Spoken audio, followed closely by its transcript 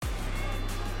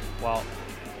Well,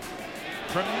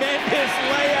 tremendous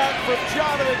layout from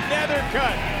Jonathan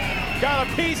Nethercutt. Got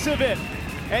a piece of it,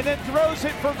 and then throws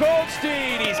it for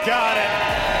Goldstein. He's got it.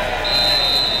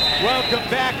 Welcome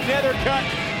back,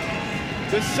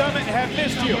 Nethercutt. The Summit have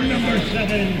missed you. Number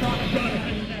 7.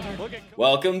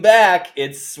 Welcome back.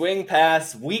 It's Swing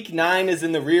Pass. Week 9 is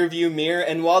in the rearview mirror,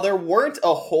 and while there weren't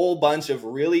a whole bunch of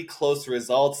really close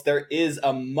results, there is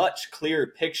a much clearer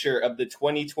picture of the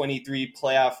 2023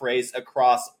 playoff race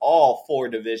across all 4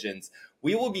 divisions.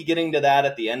 We will be getting to that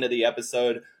at the end of the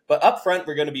episode, but up front,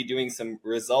 we're going to be doing some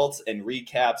results and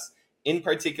recaps, in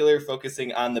particular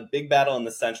focusing on the big battle in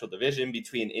the Central Division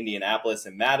between Indianapolis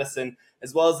and Madison,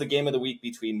 as well as the game of the week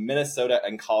between Minnesota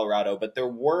and Colorado. But there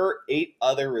were 8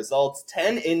 other results,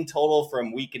 10 in total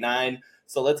from week 9.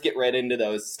 So let's get right into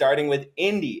those, starting with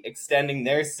Indy extending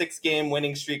their 6-game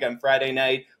winning streak on Friday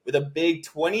night with a big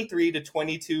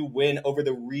 23-22 win over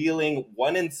the reeling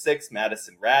 1-6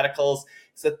 Madison Radicals.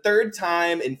 It's the 3rd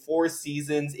time in 4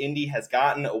 seasons Indy has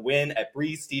gotten a win at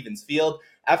Breese-Stevens Field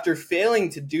after failing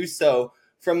to do so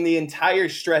from the entire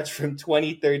stretch from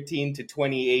 2013 to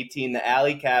 2018. The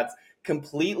Alley Cats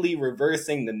completely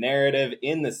reversing the narrative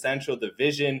in the Central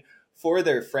Division for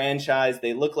their franchise.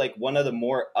 They look like one of the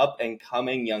more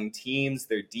up-and-coming young teams.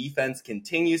 Their defense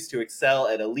continues to excel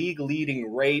at a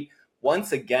league-leading rate.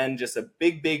 Once again, just a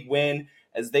big win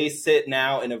as they sit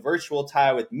now in a virtual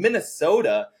tie with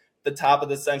Minnesota, the top of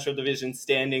the Central Division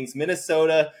standings.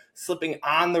 Minnesota slipping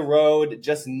on the road,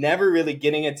 just never really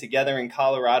getting it together in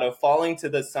Colorado, falling to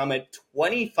the Summit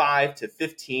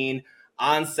 25-15.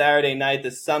 On Saturday night,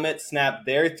 the Summit snapped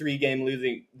their 3-game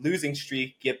losing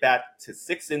streak, get back to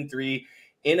 6-3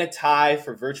 in a tie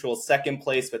for virtual second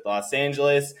place with Los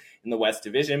Angeles in the West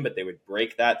Division, but they would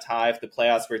break that tie if the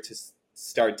playoffs were to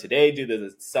start today due to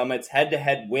the Summit's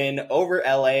head-to-head win over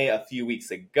LA a few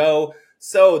weeks ago.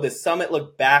 So the Summit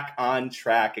looked back on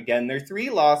track. Again, their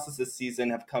 3 losses this season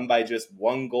have come by just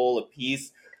 1 goal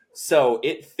apiece. So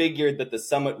it figured that the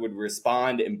Summit would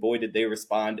respond, and boy, did they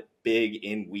respond big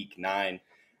in week 9.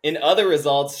 In other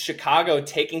results, Chicago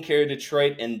taking care of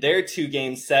Detroit in their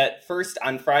 2-game set. First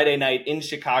on Friday night in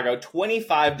Chicago,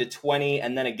 25-20,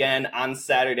 and then again on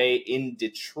Saturday in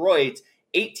Detroit,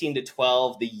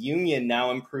 18-12. The Union now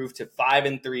improved to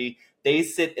 5-3. They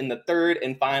sit in the 3rd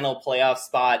and final playoff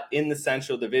spot in the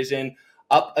Central Division,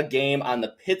 up a game on the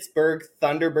Pittsburgh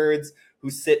Thunderbirds, who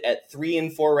sit at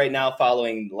 3-4 right now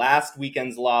following last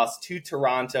weekend's loss to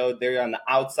Toronto. They're on the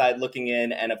outside looking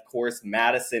in. And of course,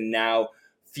 Madison now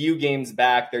few games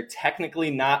back. They're technically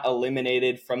not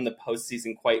eliminated from the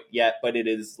postseason quite yet, but it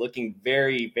is looking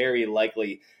very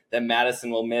likely that Madison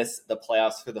will miss the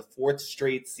playoffs for the 4th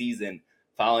straight season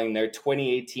following their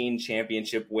 2018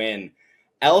 championship win.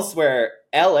 Elsewhere,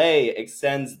 LA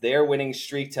extends their winning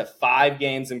streak to 5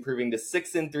 games, improving to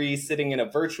 6-3, sitting in a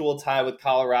virtual tie with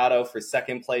Colorado for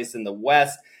second place in the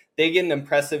West. They get an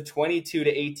impressive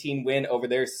 22-18 win over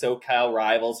their SoCal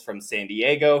rivals from San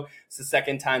Diego. It's the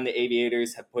 2nd time the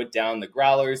Aviators have put down the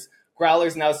Growlers.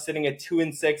 Growlers now sitting at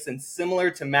 2-6, and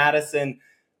similar to Madison,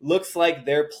 looks like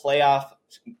their playoff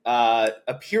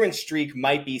appearance streak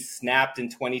might be snapped in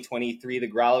 2023. The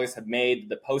Growlers have made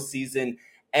the postseason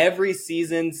every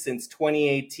season since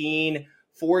 2018,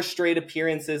 4 straight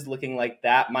appearances, looking like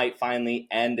that might finally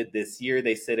end this year.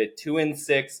 They sit at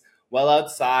 2-6, well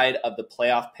outside of the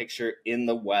playoff picture in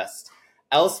the West.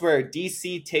 Elsewhere,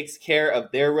 DC takes care of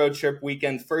their road trip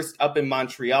weekend, first up in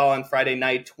Montreal on Friday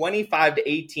night,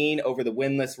 25-18 over the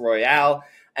winless Royale,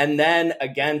 and then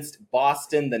against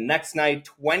Boston the next night,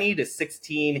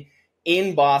 20-16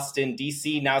 in Boston.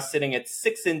 DC now sitting at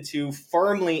 6-2,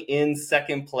 firmly in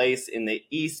second place in the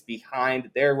East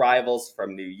behind their rivals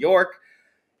from New York.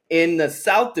 In the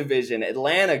South Division,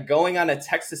 Atlanta going on a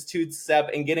Texas 2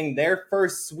 step and getting their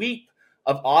first sweep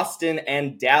of Austin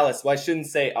and Dallas. Well, I shouldn't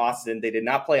say Austin. They did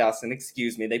not play Austin,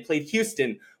 excuse me. They played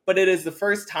Houston, but it is the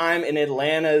first time in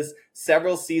Atlanta's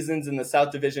several seasons in the South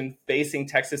Division facing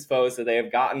Texas foes that they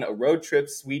have gotten a road trip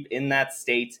sweep in that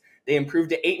state. They improved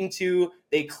to 8-2.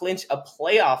 They clinch a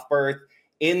playoff berth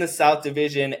in the South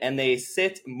Division, and they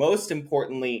sit, most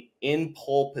importantly, in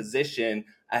pole position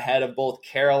ahead of both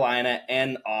Carolina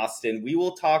and Austin. We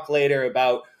will talk later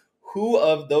about who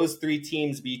of those 3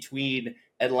 teams between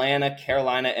Atlanta,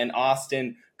 Carolina, and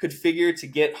Austin could figure to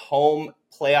get home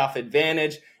playoff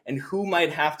advantage, and who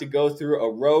might have to go through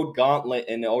a road gauntlet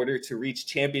in order to reach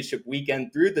championship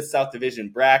weekend through the South Division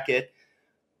bracket.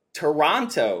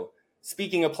 Toronto,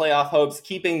 speaking of playoff hopes,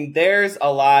 keeping theirs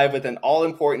alive with an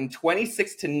all-important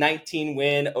 26-19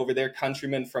 win over their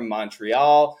countrymen from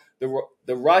Montreal.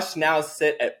 The Rush now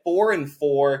sit at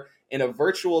 4-4 in a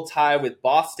virtual tie with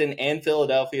Boston and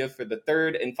Philadelphia for the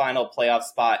third and final playoff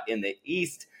spot in the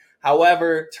East.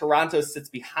 However, Toronto sits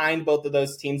behind both of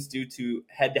those teams due to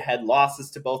head-to-head losses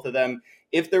to both of them.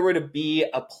 If there were to be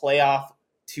a playoff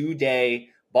today,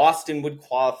 Boston would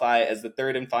qualify as the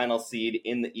third and final seed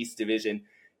in the East Division.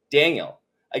 Daniel,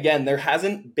 again, there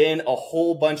hasn't been a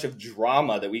whole bunch of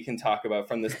drama that we can talk about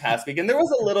from this past week. And there was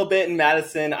a little bit in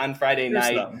Madison on Friday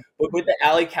night, but with the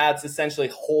Alley Cats essentially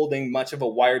holding much of a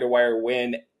wire-to-wire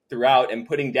win throughout and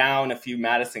putting down a few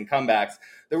Madison comebacks,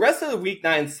 the rest of the Week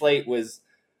 9 slate was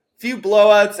a few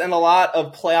blowouts and a lot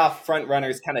of playoff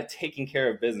frontrunners kind of taking care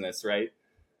of business, right?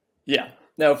 Yeah,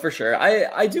 no, for sure.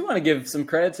 I do want to give some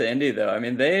credit to Indy, though. I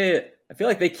mean, I feel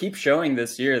like they keep showing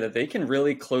this year that they can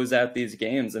really close out these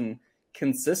games and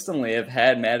consistently have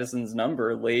had Madison's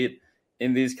number late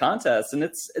in these contests. And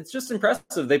it's just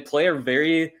impressive. They play a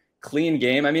very clean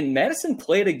game. I mean, Madison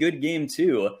played a good game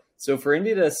too. So for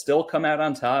Indy to still come out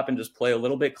on top and just play a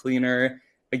little bit cleaner,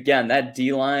 again, that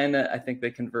D-line, I think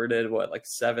they converted,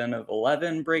 7 of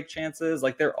 11 break chances.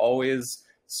 Like, they're always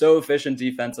so efficient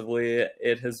defensively.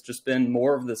 It has just been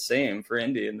more of the same for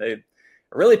Indy. And they are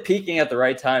really peaking at the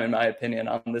right time, in my opinion,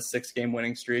 on this 6-game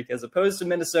winning streak, as opposed to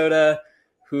Minnesota,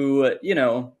 who,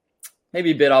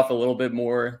 maybe bit off a little bit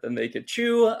more than they could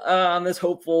chew on this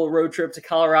hopeful road trip to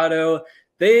Colorado.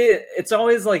 It's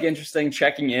always interesting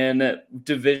checking in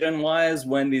division-wise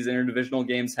when these interdivisional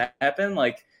games happen.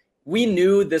 We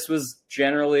knew this was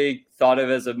generally thought of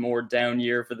as a more down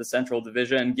year for the Central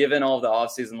Division, given all the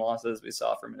offseason losses we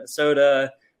saw from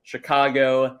Minnesota,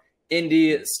 Chicago,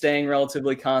 Indy staying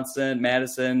relatively constant,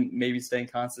 Madison maybe staying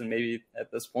constant, maybe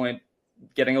at this point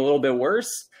getting a little bit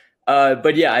worse.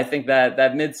 But yeah, I think that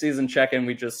midseason check-in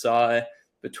we just saw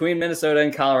between Minnesota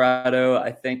and Colorado,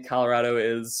 I think Colorado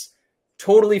is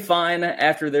totally fine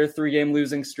after their 3-game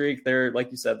losing streak. They're,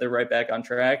 like you said, they're right back on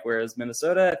track. Whereas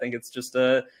Minnesota, I think it's just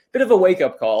a bit of a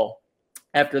wake-up call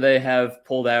after they have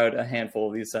pulled out a handful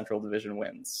of these Central Division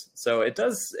wins. So it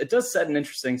does set an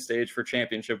interesting stage for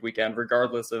championship weekend,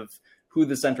 regardless of who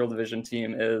the Central Division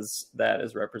team is that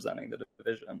is representing the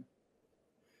division.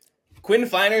 Quinn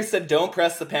Feiner said, don't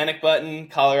press the panic button.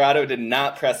 Colorado did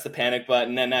not press the panic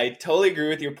button. And I totally agree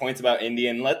with your points about Indy.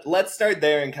 And let's start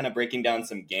there and kind of breaking down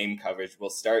some game coverage. We'll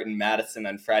start in Madison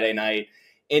on Friday night.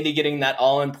 Indy getting that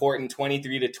all-important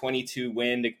 23-22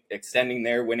 win, extending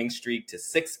their winning streak to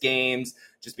 6 games,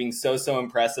 just being so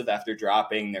impressive after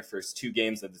dropping their first 2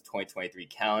 games of the 2023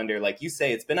 calendar. Like you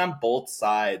say, it's been on both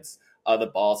sides of the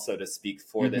ball, so to speak,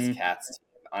 for this Cats team.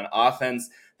 On offense,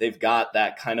 they've got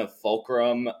that kind of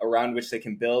fulcrum around which they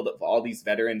can build of all these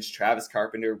veterans: Travis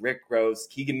Carpenter, Rick Gross,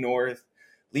 Keegan North,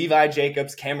 Levi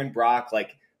Jacobs, Cameron Brock.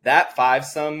 Like, that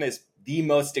fivesome is the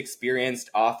most experienced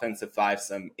offensive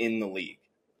fivesome in the league.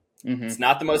 It's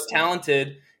not the most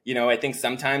talented. I think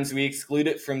sometimes we exclude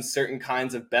it from certain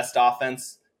kinds of best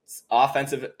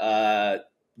offensive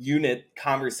unit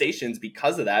conversations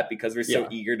because of that, because we're so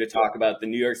eager to talk about the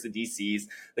New Yorks, the DCs,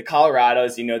 the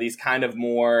Colorados, these kind of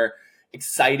more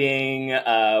exciting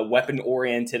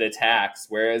weapon-oriented attacks.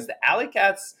 Whereas the Alley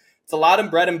Cats, it's a lot of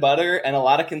bread and butter and a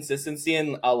lot of consistency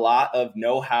and a lot of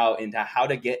know-how into how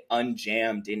to get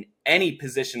unjammed in any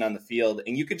position on the field.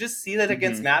 And you could just see that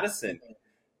against Madison.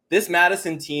 This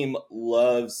Madison team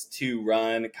loves to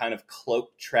run kind of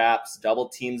cloak traps, double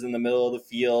teams in the middle of the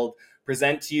field,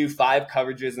 present to you 5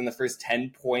 coverages in the first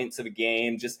 10 points of a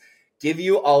game, just give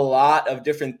you a lot of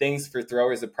different things for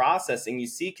throwers to process. And you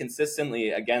see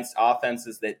consistently against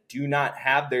offenses that do not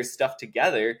have their stuff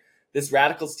together, this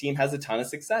Radicals team has a ton of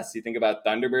success. You think about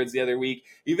Thunderbirds the other week.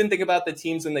 You even think about the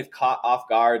teams when they've caught off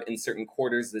guard in certain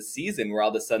quarters this season, where all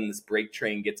of a sudden this break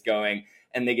train gets going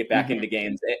and they get back into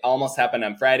games. It almost happened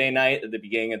on Friday night at the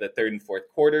beginning of the 3rd and 4th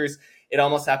quarters. It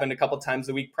almost happened a couple times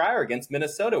the week prior against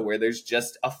Minnesota, where there's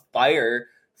just a fire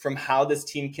from how this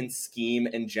team can scheme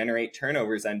and generate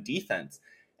turnovers on defense.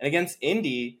 And against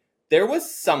Indy, there was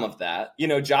some of that.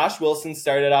 Josh Wilson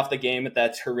started off the game with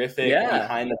that terrific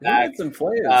behind the back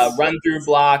run through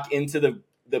block into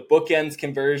the bookends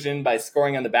conversion by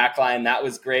scoring on the back line. That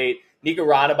was great. Nico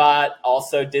Radabat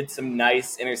also did some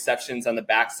nice interceptions on the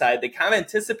backside. They kind of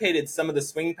anticipated some of the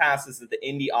swing passes that the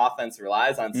Indy offense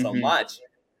relies on so much.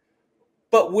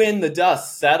 But when the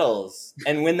dust settles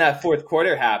and when that 4th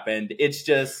quarter happened, it's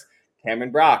just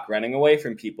Cameron Brock running away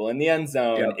from people in the end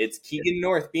zone. Yep. It's Keegan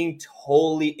North being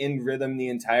totally in rhythm the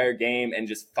entire game and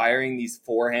just firing these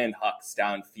forehand hucks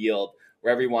downfield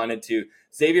wherever he wanted to.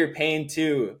 Xavier Payne,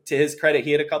 too, to his credit,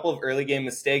 he had a couple of early game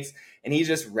mistakes, and he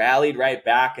just rallied right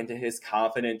back into his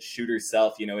confident shooter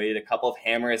self. He had a couple of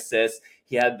hammer assists.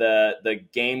 He had the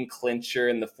game clincher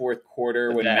in the fourth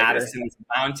quarter when Madison was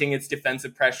mounting its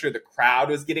defensive pressure. The crowd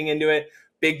was getting into it.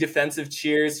 Big defensive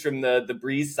cheers from the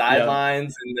Breeze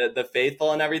sidelines and the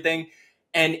faithful and everything.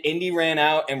 And Indy ran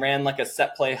out and ran like a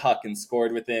set play huck and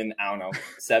scored within,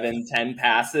 7-10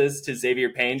 passes to Xavier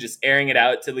Payne, just airing it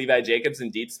out to Levi Jacobs in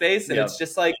deep space. And it's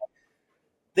just like,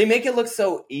 they make it look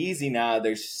so easy now.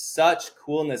 There's such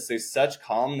coolness. There's such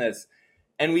calmness.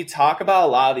 And we talk about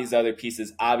a lot of these other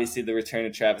pieces. Obviously, the return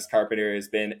of Travis Carpenter has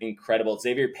been incredible.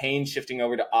 Xavier Payne shifting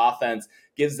over to offense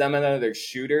gives them another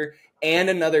shooter and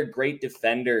another great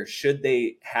defender should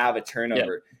they have a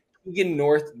turnover. Keegan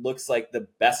North looks like the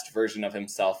best version of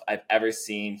himself I've ever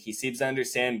seen. He seems to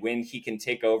understand when he can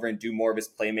take over and do more of his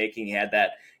playmaking. He had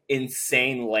that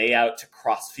insane layout to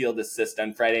cross-field assist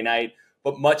on Friday night,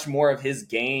 but much more of his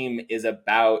game is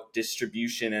about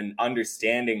distribution and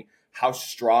understanding how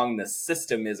strong the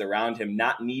system is around him,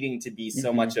 not needing to be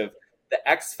so much of the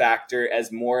X factor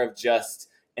as more of just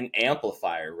an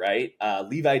amplifier, right?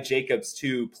 Levi Jacobs,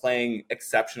 too, playing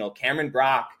exceptional. Cameron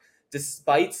Brock,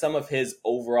 despite some of his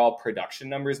overall production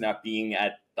numbers not being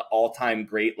at the all-time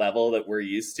great level that we're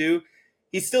used to,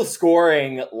 he's still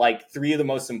scoring like 3 of the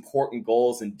most important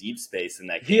goals in deep space in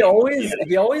that game.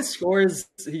 He always scores.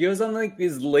 He goes on like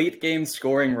these late game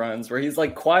scoring runs where he's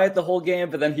like quiet the whole game,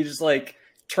 but then he just like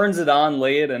turns it on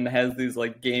late and has these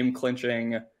like game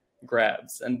clinching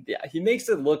grabs. And he makes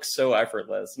it look so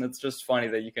effortless. And it's just funny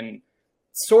that you can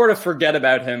sort of forget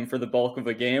about him for the bulk of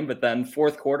the game, but then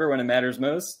fourth quarter when it matters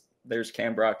most, there's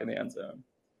Cam Brock in the end zone.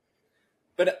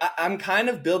 But I'm kind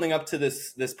of building up to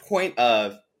this point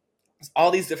of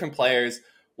all these different players.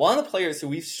 One of the players who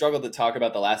we've struggled to talk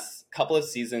about the last couple of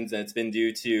seasons, and it's been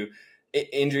due to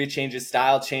injury changes,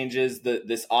 style changes,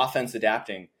 this offense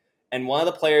adapting. And one of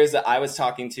the players that I was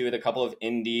talking to with a couple of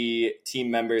Indy team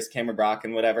members, Cameron Brock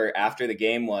and whatever, after the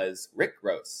game was Rick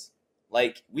Gross.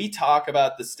 Like, we talk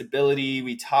about the stability,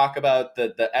 we talk about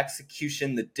the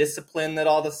execution, the discipline that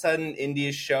all of a sudden Indy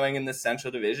is showing in the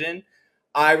Central Division.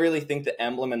 I really think the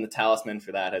emblem and the talisman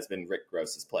for that has been Rick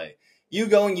Gross's play. You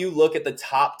go and you look at the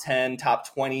top 10, top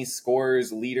 20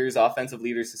 scorers, leaders, offensive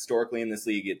leaders historically in this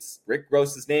league. It's Rick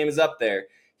Gross's name is up there.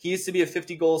 He used to be a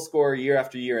 50-goal scorer year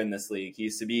after year in this league. He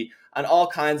used to be on all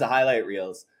kinds of highlight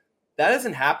reels. That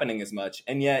isn't happening as much,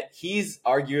 and yet he's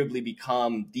arguably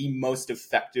become the most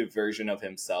effective version of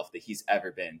himself that he's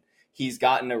ever been. He's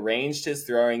gotten a range to his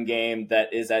throwing game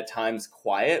that is at times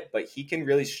quiet, but he can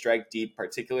really strike deep,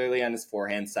 particularly on his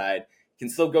forehand side. He can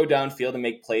still go downfield and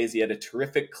make plays. He had a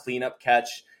terrific cleanup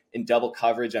catch in double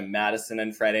coverage on Madison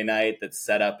on Friday night that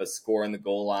set up a score on the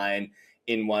goal line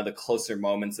in one of the closer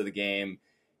moments of the game.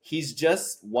 He's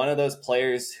just one of those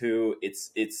players who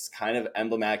it's kind of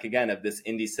emblematic, again, of this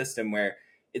Indy system where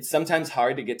it's sometimes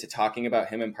hard to get to talking about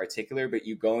him in particular, but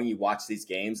you go and you watch these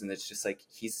games and it's just like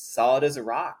he's solid as a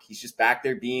rock. He's just back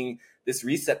there being this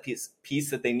reset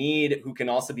piece that they need, who can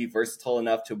also be versatile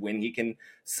enough to when he can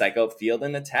cycle upfield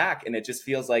and attack. And it just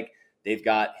feels like they've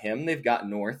got him, they've got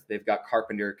North, they've got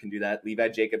Carpenter can do that, Levi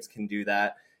Jacobs can do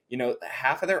that.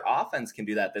 Half of their offense can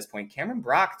do that at this point. Cameron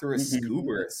Brock threw a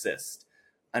scuba assist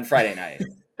on Friday night.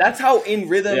 That's how in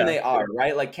rhythm they are,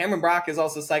 right? Like Cameron Brock is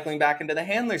also cycling back into the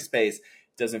handler space.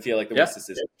 Doesn't feel like the worst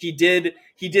decision. He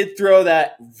did throw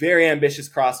that very ambitious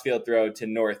crossfield throw to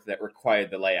North that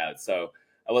required the layout. So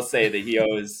I will say that he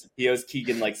owes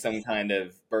Keegan like some kind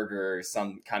of burger or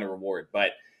some kind of reward.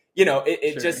 But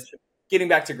just getting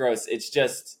back to Gross, it's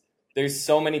just there's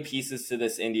so many pieces to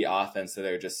this Indy offense that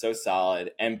are just so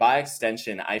solid. And by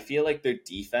extension, I feel like their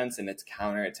defense and its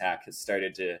counterattack has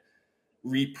started to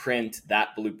reprint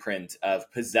that blueprint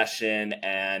of possession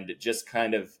and just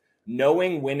kind of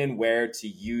knowing when and where to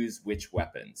use which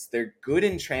weapons. They're good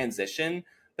in transition,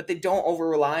 but they don't over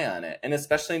rely on it. And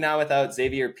especially now without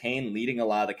Xavier Payne leading a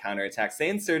lot of the counterattacks, they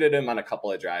inserted him on a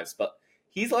couple of drives, but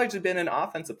he's largely been an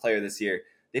offensive player this year.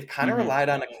 They've kind of relied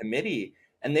on a committee,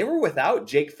 and they were without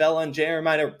Jake Fell and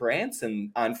Jeremiah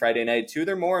Branson on Friday night, two of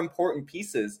their more important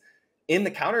pieces in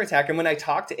the counterattack. And when I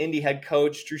talked to Indy head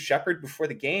coach Drew Shepard before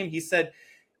the game, he said,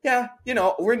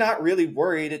 we're not really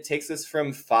worried. It takes us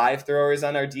from 5 throwers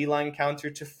on our D-line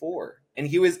counter to 4. And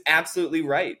he was absolutely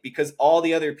right, because all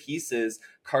the other pieces,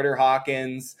 Carter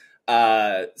Hawkins,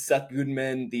 Seth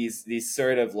Goodman, these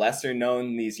sort of lesser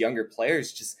known, these younger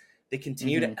players, just they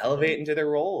continue to elevate into their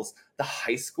roles. The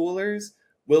high schoolers,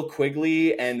 Will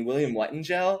Quigley and William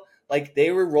Wettengel, like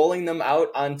they were rolling them out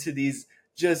onto these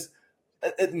just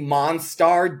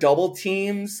Monstar double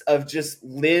teams of just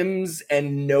limbs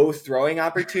and no throwing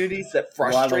opportunities that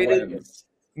frustrated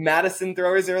Madison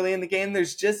throwers early in the game.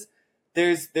 There's just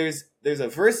there's a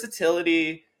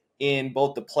versatility in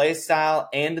both the play style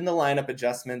and in the lineup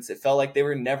adjustments. It felt like they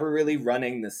were never really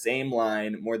running the same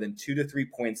line more than 2 to 3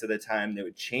 points at a time. They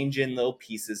would change in little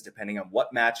pieces depending on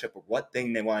what matchup or what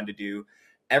thing they wanted to do.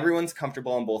 Everyone's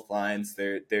comfortable on both lines.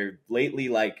 They're lately,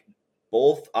 like,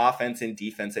 both offense and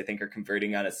defense, I think, are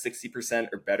converting on a 60%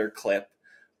 or better clip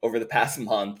over the past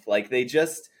month. Like, they're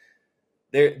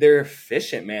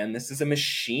efficient, man. This is a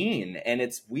machine. And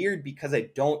it's weird because I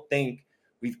don't think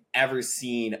we've ever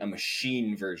seen a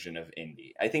machine version of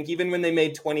Indy. I think even when they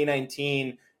made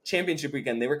 2019 championship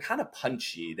weekend, they were kind of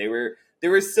punchy. They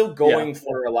were still going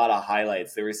for a lot of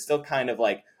highlights. They were still kind of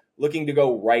like looking to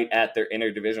go right at their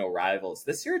interdivisional rivals.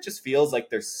 This year, it just feels like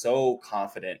they're so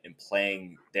confident in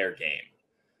playing their game.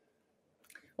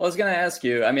 Well, I was going to ask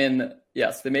you, I mean,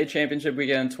 yes, they made championship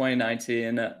weekend in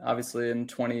 2019. Obviously, in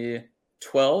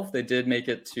 2012, they did make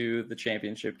it to the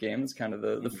championship game. It's kind of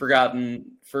the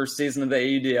forgotten first season of the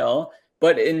AUDL.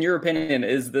 But in your opinion,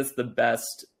 is this the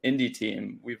best Indy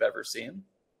team we've ever seen?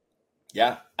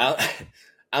 Yeah,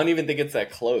 I don't even think it's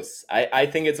that close. I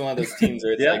think it's one of those teams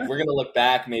where it's like, we're going to look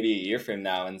back maybe a year from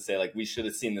now and say, like, we should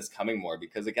have seen this coming more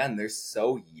because, again, they're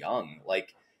so young.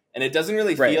 Like, and it doesn't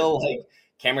really feel like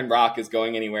Cameron Rock is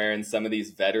going anywhere and some of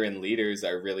these veteran leaders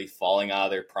are really falling out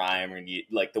of their prime, or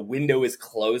like the window is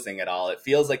closing at all. It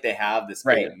feels like they have this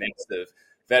great mix of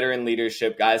veteran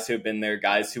leadership, guys who have been there,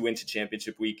 guys who went to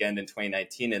championship weekend in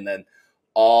 2019, and then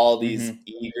all these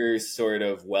eager, sort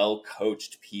of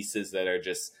well-coached pieces that are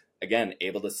just, again,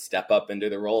 able to step up into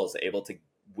the roles, able to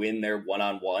win their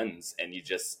one-on-ones, and you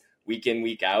just, week in,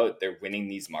 week out, they're winning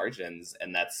these margins,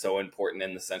 and that's so important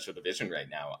in the Central Division right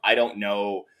now. I don't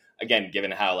know, again,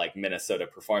 given how like Minnesota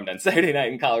performed on Saturday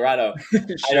night in Colorado,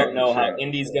 I don't know how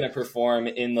Indy's going to perform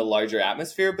in the larger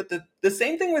atmosphere. But the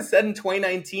same thing was said in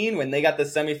 2019 when they got the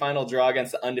semifinal draw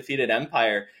against the undefeated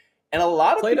Empire. And a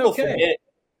lot of people forget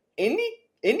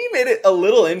Indy made it a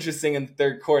little interesting in the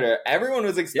third quarter. Everyone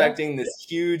was expecting this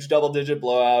huge double-digit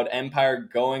blowout, Empire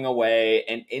going away,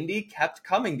 and Indy kept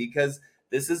coming because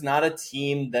this is not a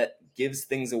team that gives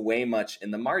things away much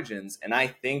in the margins. And I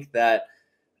think that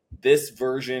this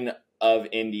version of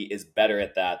Indy is better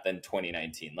at that than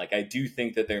 2019. Like, I do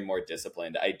think that they're more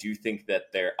disciplined. I do think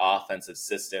that their offensive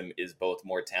system is both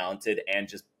more talented and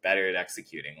just better at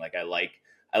executing. Like, I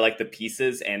like the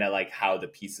pieces, and I like how the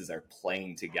pieces are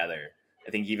playing together. I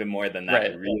think even more than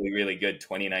that, really, really good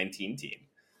 2019 team.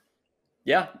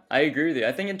 Yeah, I agree with you.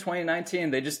 I think in 2019,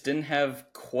 they just didn't have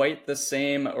quite the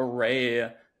same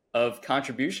array of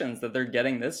contributions that they're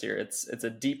getting this year. It's a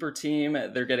deeper team.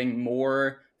 They're getting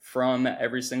more from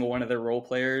every single one of their role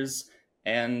players.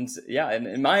 And yeah,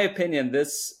 in my opinion,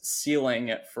 this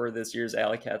ceiling for this year's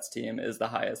Alley Cats team is the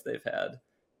highest they've had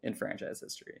in franchise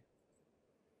history.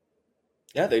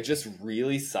 Yeah, they're just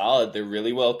really solid. They're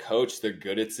really well coached. They're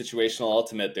good at situational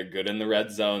ultimate. They're good in the red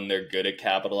zone. They're good at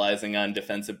capitalizing on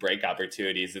defensive break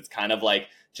opportunities. It's kind of like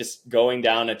just going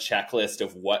down a checklist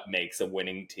of what makes a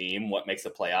winning team, what makes a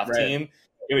playoff team.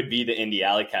 It would be the Indy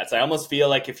Alley Cats. I almost feel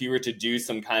like if you were to do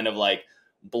some kind of like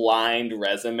blind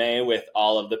resume with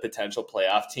all of the potential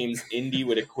playoff teams, Indy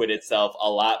would acquit itself a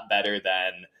lot better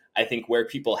than I think where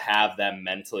people have them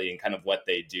mentally and kind of what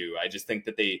they do. I just think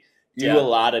that they do a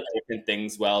lot of different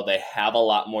things well. They have a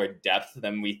lot more depth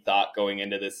than we thought going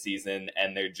into this season.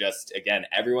 And they're just, again,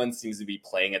 everyone seems to be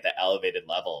playing at the elevated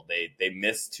level. They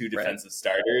miss 2 defensive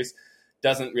starters,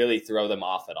 doesn't really throw them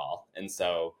off at all. And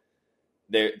so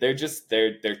they're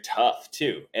tough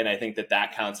too. And I think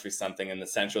that counts for something in the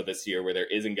Central this year where there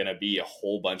isn't going to be a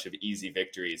whole bunch of easy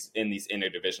victories in these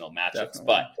interdivisional matchups. Definitely.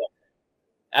 But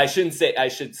I should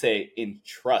say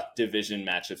intra-division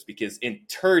matchups, because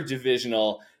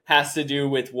interdivisional has to do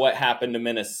with what happened to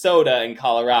Minnesota and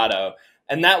Colorado.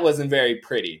 And that wasn't very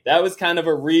pretty. That was kind of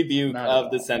a rebuke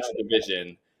of the Central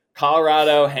Division.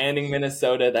 Colorado handing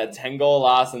Minnesota that 10-goal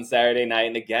loss on Saturday night.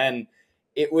 And again,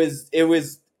 it was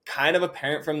kind of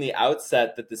apparent from the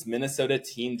outset that this Minnesota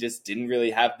team just didn't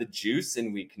really have the juice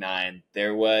in week 9.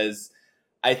 There was,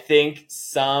 I think,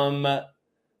 some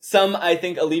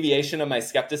alleviation of my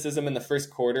skepticism in the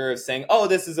first quarter of saying, oh,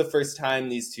 this is the first time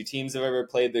these two teams have ever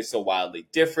played. They're so wildly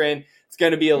different. It's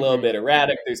going to be a little bit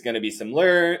erratic. There's going to be some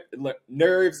learning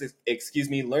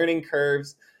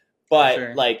curves.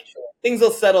 But things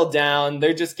will settle down.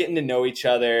 They're just getting to know each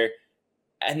other.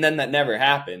 And then that never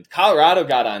happened. Colorado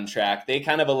got on track. They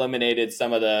kind of eliminated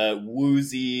some of the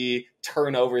woozy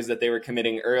turnovers that they were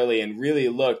committing early and really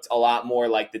looked a lot more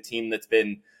like the team that's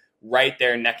been right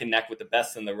there neck and neck with the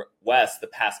best in the West the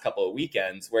past couple of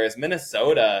weekends. Whereas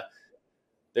Minnesota,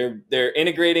 they're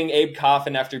integrating Abe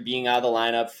Coffin after being out of the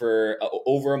lineup for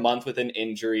over a month with an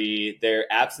injury. They're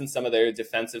absent some of their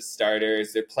defensive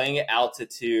starters. They're playing at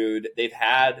altitude. They've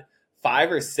had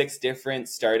 5 or 6 different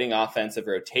starting offensive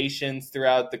rotations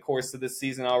throughout the course of the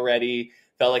season already.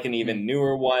 Felt like an even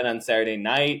newer one on Saturday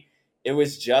night. It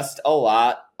was just a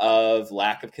lot of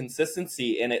lack of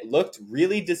consistency, and it looked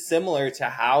really dissimilar to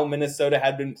how Minnesota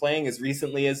had been playing as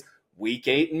recently as week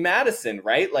 8 in Madison,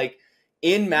 right? Like,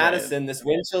 in Madison, this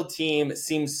Winchell team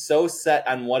seems so set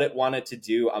on what it wanted to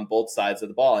do on both sides of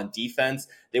the ball. On defense,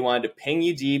 they wanted to ping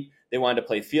you deep. They wanted to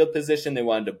play field position. They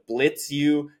wanted to blitz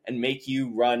you and make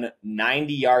you run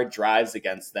 90-yard drives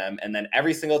against them. And then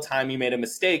every single time you made a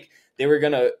mistake, they were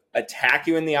going to attack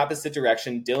you in the opposite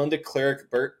direction. Dylan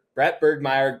DeClerc, Brett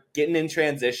Bergmeyer getting in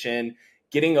transition,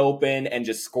 getting open, and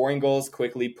just scoring goals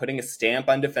quickly, putting a stamp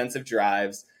on defensive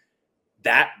drives.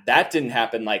 That didn't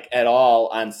happen like at all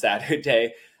on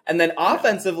Saturday. And then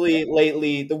offensively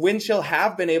lately, the Winchell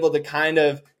have been able to kind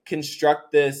of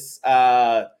construct this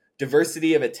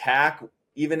diversity of attack,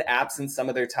 even absent some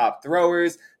of their top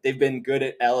throwers. They've been good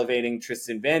at elevating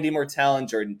Tristan Vandy Mortel and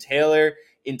Jordan Taylor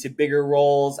into bigger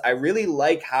roles. I really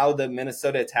like how the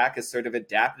Minnesota attack has sort of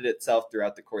adapted itself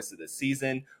throughout the course of the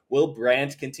season. Will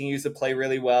Brandt continues to play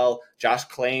really well. Josh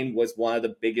Klain was one of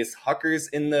the biggest huckers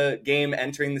in the game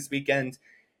entering this weekend.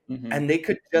 And they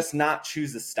could just not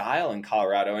choose a style in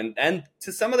Colorado. And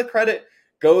to some of the credit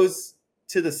goes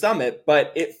to the Summit,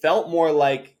 but it felt more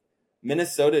like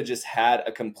Minnesota just had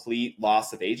a complete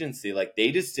loss of agency. Like,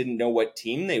 they just didn't know what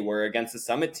team they were against the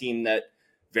Summit team that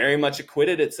very much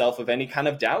acquitted itself of any kind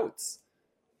of doubts.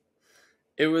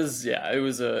 It was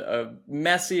a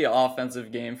messy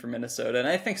offensive game for Minnesota. And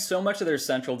I think so much of their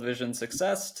Central Division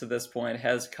success to this point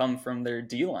has come from their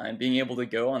D-line, being able to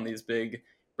go on these big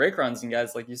break runs, and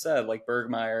guys, like you said, like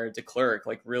Bergmeyer, DeClerc,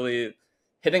 like really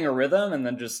hitting a rhythm and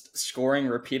then just scoring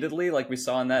repeatedly like we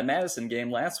saw in that Madison game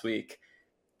last week.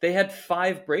 They had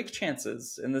 5 break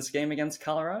chances in this game against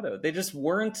Colorado. They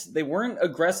weren't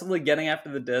aggressively getting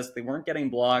after the disc. They weren't getting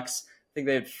blocks. I think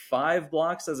they had 5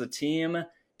 blocks as a team.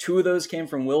 2 of those came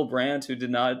from Will Brandt, who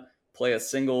did not play a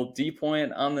single D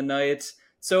point on the night.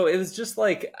 So it was just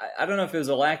like, I don't know if it was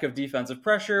a lack of defensive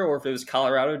pressure or if it was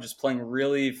Colorado just playing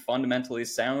really fundamentally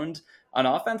sound on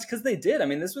offense, because they did. I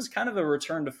mean, this was kind of a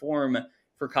return to form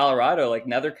for Colorado. Like,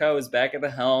 Nethercutt was back at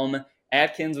the helm.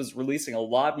 Atkins was releasing a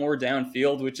lot more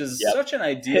downfield, which is such an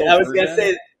ideal I was going to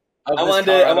say, I wanted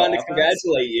to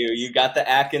congratulate you. You got the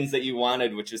Atkins that you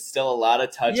wanted, which is still a lot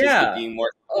of touches, but being more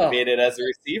motivated as a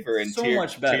receiver. And so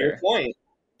much better. To your point.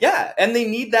 Yeah, and they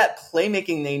need that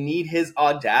playmaking. They need his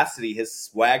audacity, his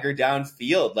swagger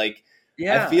downfield. Like,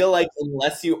 I feel like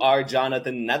unless you are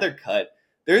Jonathan Nethercutt,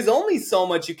 there's only so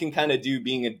much you can kind of do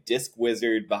being a disc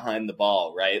wizard behind the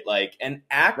ball, right? Like, and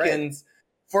Atkins,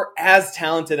 for as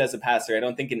talented as a passer, I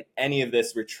don't think in any of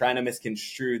this we're trying to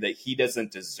misconstrue that he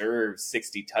doesn't deserve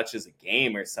 60 touches a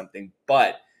game or something,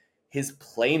 but his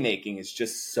playmaking is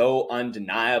just so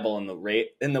undeniable in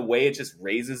the way it just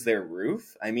raises their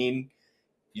roof. I mean,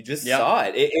 you just saw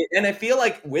it. And I feel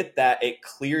like with that, it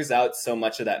clears out so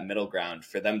much of that middle ground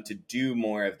for them to do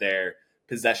more of their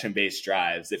possession-based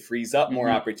drives. It frees up more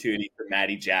opportunity for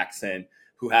Matty Jackson,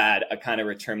 who had a kind of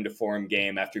return to form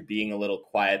game after being a little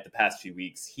quiet the past few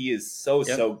weeks. He is so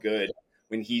good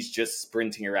when he's just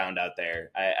sprinting around out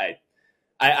there.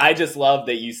 I just love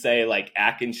that you say, like,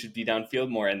 Atkins should be downfield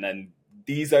more, and then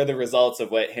these are the results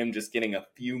of what him just getting a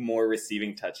few more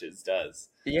receiving touches does.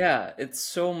 Yeah, it's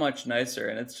so much nicer.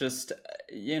 And it's just,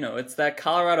 it's that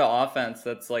Colorado offense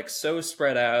that's like so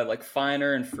spread out. Like,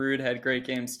 Feiner and Fruit had great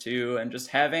games too. And just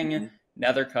having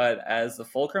Nethercutt as the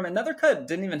fulcrum. And Nethercutt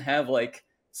didn't even have like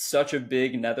such a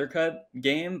big Nethercutt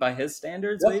game by his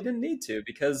standards, but he didn't need to,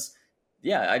 because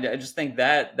I just think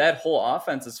that whole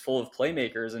offense is full of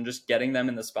playmakers, and just getting them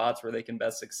in the spots where they can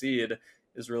best succeed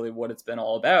is really what it's been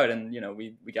all about. And,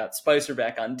 we got Spicer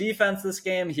back on defense this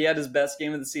game. He had his best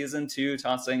game of the season too,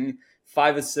 tossing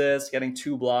 5 assists, getting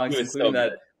 2 blocks, including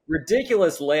that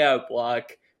ridiculous layout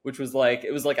block, which was like,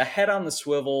 it was like a head on the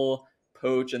swivel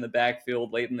poach in the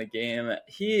backfield late in the game.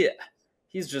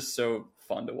 He's just so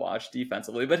fun to watch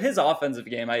defensively, but his offensive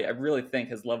game, I really think,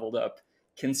 has leveled up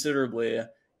considerably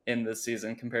in this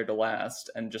season compared to last.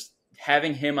 And just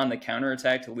having him on the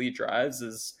counterattack to lead drives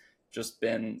has just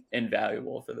been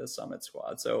invaluable for this Summit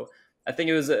squad. So I think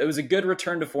it was a good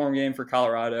return to form game for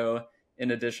Colorado,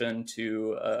 in addition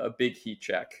to a big heat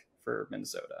check for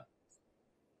Minnesota.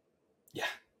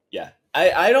 Yeah.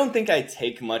 I don't think I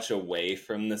take much away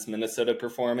from this Minnesota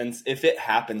performance. If it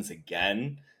happens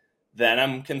again, then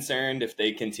I'm concerned if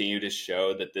they continue to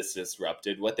show that this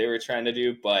disrupted what they were trying to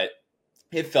do. But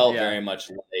it felt very much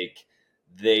like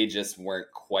they just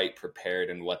weren't quite prepared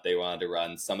in what they wanted to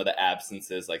run. Some of the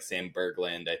absences, like Sam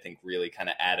Berglund, I think really kind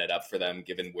of added up for them,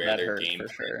 given where their game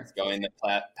is going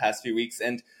the past few weeks.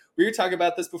 And we were talking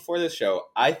about this before the show.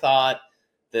 I thought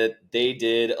that they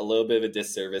did a little bit of a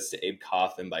disservice to Abe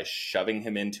Coffin by shoving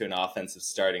him into an offensive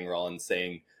starting role and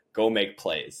saying, go make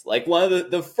plays. Like, one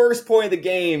of the first point of the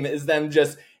game is them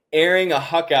just airing a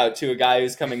huck out to a guy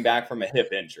who's coming back from a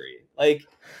hip injury. Like,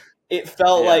 it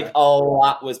felt like a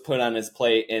lot was put on his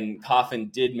plate, and Coffin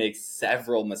did make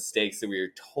several mistakes that we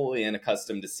were totally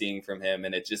unaccustomed to seeing from him.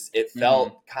 And it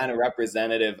felt kind of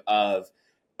representative of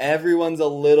everyone's a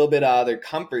little bit out of their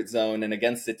comfort zone, and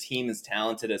against a team as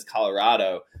talented as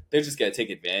Colorado, they're just going to take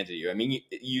advantage of you. I mean,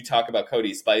 you talk about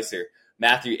Cody Spicer.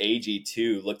 Matthew Agee,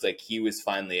 too, looked like he was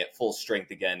finally at full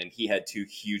strength again, and he had 2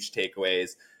 huge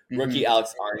takeaways. Rookie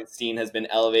Alex Arnstein has been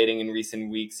elevating in recent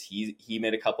weeks. He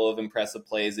made a couple of impressive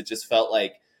plays. It just felt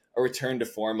like a return to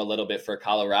form a little bit for a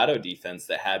Colorado defense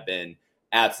that had been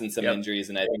absent some injuries,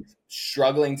 and I think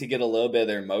struggling to get a little bit of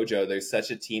their mojo. There's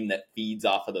such a team that feeds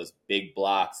off of those big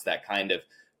blocks, that kind of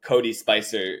Cody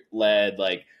Spicer led,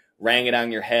 like, rang it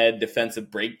on your head, defensive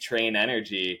break train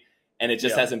energy. And it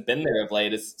just hasn't been there of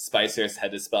late as Spicer's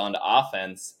had to spell into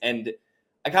offense. And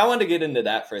I kind of want to get into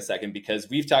that for a second, because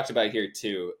we've talked about here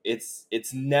too. It's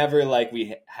never like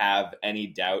we have any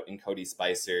doubt in Cody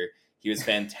Spicer. He was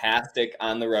fantastic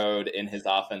on the road in his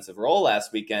offensive role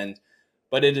last weekend,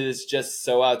 but it is just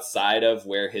so outside of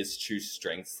where his true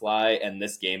strengths lie. And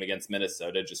this game against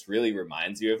Minnesota just really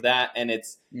reminds you of that. And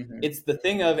it's the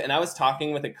thing of, and I was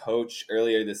talking with a coach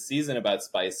earlier this season about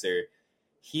Spicer.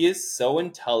 He is so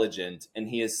intelligent and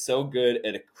he is so good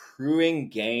at accruing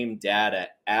game data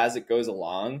as it goes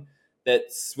along that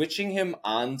switching him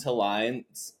onto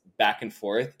lines back and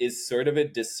forth is sort of a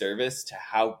disservice to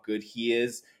how good he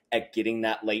is at getting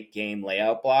that late game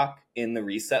layout block in the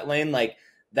reset lane. Like,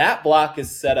 that block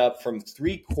is set up from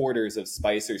 3/4 of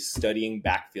Spicer studying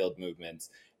backfield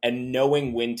movements and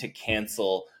knowing when to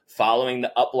cancel, following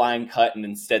the upline cut, and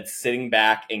instead sitting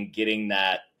back and getting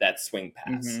that swing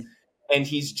pass. And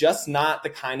he's just not the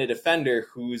kind of defender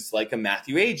who's like a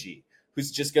Matthew Agee, who's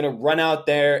just going to run out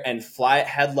there and fly at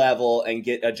head level and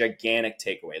get a gigantic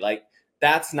takeaway. Like,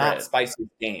 that's not Spicer's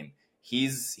game.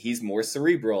 He's more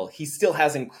cerebral. He still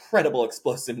has incredible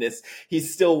explosiveness.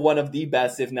 He's still one of the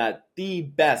best, if not the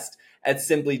best, at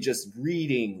simply just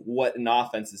reading what an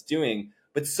offense is doing.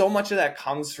 But so much of that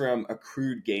comes from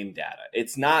accrued game data.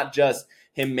 It's not just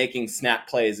him making snap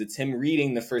plays. It's him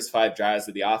reading the first 5 drives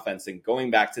of the offense and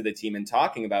going back to the team and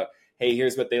talking about, hey,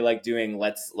 here's what they like doing.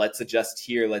 Let's adjust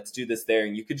here. Let's do this there.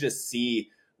 And you could just see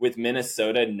with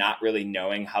Minnesota not really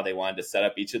knowing how they wanted to set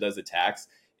up each of those attacks,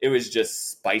 it was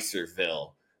just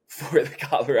Spicerville for the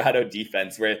Colorado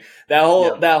defense, where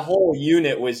that whole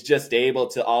unit was just able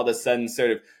to all of a sudden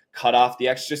sort of cut off the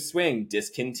extra swing,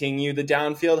 discontinue the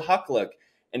downfield huck look,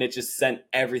 and it just sent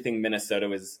everything Minnesota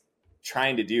was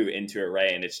trying to do into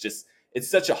array. And it's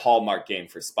such a hallmark game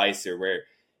for Spicer, where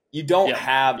you don't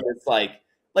have this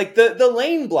like the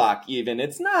lane block. Even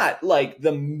it's not like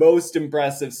the most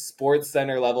impressive Sports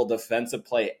Center level defensive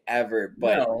play ever,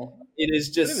 but it is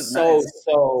just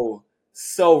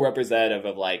so representative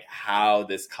of like how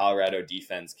this Colorado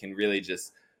defense can really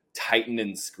just tighten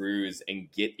in screws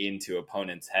and get into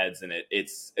opponents' heads. And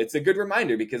it's a good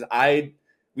reminder, because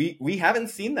we haven't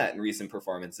seen that in recent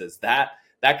performances. That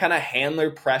kind of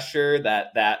handler pressure,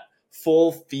 that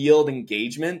full field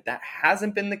engagement, that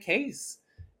hasn't been the case.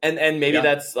 And maybe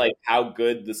that's like how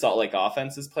good the Salt Lake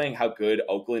offense is playing, how good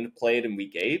Oakland played in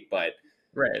week 8. But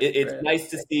it's nice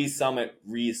to see Summit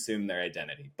reassume their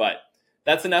identity. But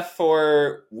that's enough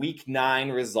for week 9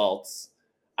 results.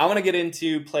 I want to get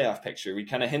into playoff picture. We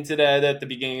kind of hinted at the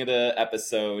beginning of the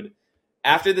episode.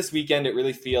 After this weekend, it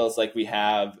really feels like we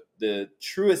have the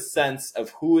truest sense of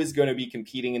who is going to be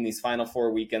competing in these final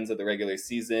 4 weekends of the regular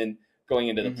season, going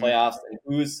into the playoffs, and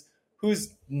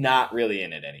who's not really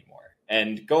in it anymore.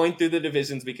 And going through the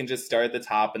divisions, we can just start at the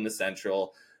top in the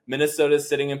Central. Minnesota's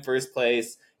sitting in first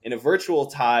place in a virtual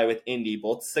tie with Indy,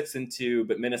 both 6-2,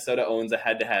 but Minnesota owns a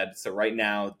head-to-head. So right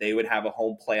now, they would have a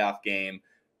home playoff game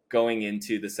going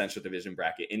into the Central Division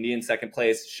bracket. Indy in second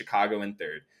place, Chicago in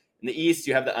third. In the East,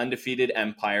 you have the undefeated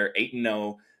Empire,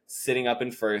 8-0, sitting up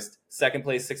in first. Second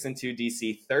place, 6-2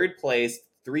 DC. Third place,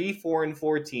 3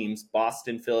 4-4 teams,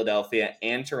 Boston, Philadelphia,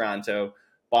 and Toronto.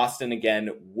 Boston, again,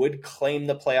 would claim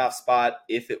the playoff spot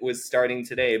if it was starting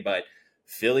today, but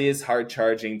Philly is hard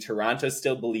charging. Toronto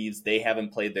still believes they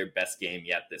haven't played their best game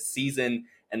yet this season,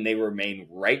 and they remain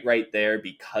right there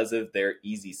because of their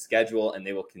easy schedule, and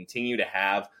they will continue to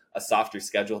have a softer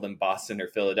schedule than Boston or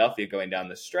Philadelphia going down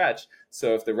the stretch.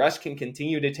 So if the Rush can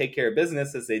continue to take care of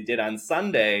business as they did on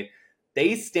Sunday,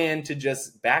 they stand to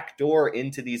just backdoor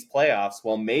into these playoffs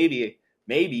while maybe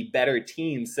better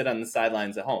teams sit on the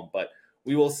sidelines at home. But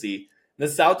we will see. The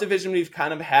South Division, we've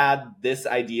kind of had this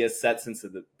idea set since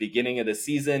the beginning of the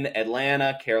season.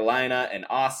 Atlanta, Carolina, and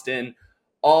Austin,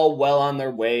 all well on their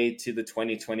way to the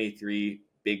 2023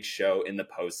 big show in the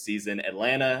postseason.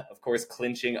 Atlanta, of course,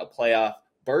 clinching a playoff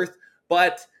berth,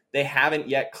 but they haven't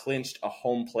yet clinched a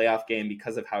home playoff game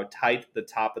because of how tight the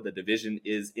top of the division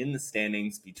is in the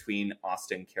standings between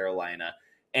Austin, Carolina,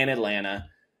 and Atlanta.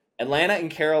 Atlanta and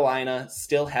Carolina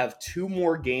still have 2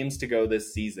 more games to go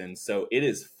this season, so it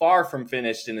is far from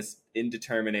finished in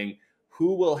determining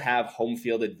who will have home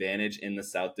field advantage in the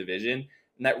South Division.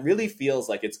 And that really feels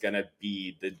like it's going to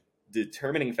be the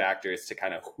determining factors to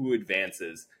kind of who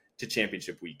advances to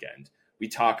championship weekend. We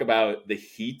talk about the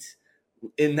heat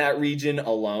in that region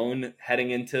alone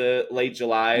heading into late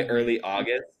July, early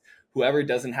August. Whoever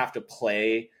doesn't have to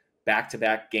play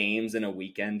back-to-back games in a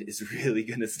weekend is really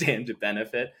going to stand to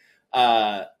benefit.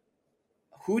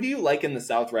 Who do you like in the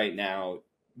South right now?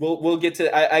 We'll get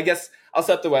to, I guess I'll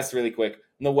set the West really quick.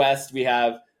 In the West, we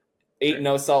have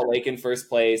 8-0 Salt Lake in first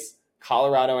place,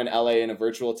 Colorado and LA in a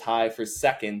virtual tie for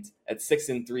second at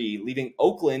 6-3, leaving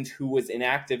Oakland, who was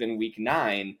inactive in week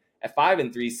 9 at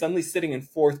 5-3, suddenly sitting in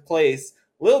fourth place,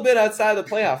 a little bit outside of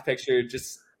the playoff picture,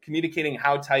 just communicating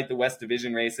how tight the West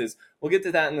Division race is. We'll get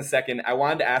to that in a second. I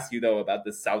wanted to ask you, though, about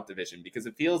the South Division, because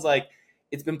it feels like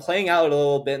it's been playing out a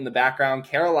little bit in the background.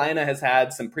 Carolina has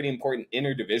had some pretty important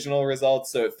interdivisional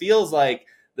results, so it feels like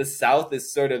the South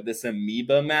is sort of this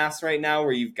amoeba mass right now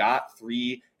where you've got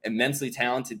 3 immensely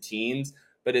talented teams,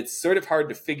 but it's sort of hard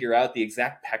to figure out the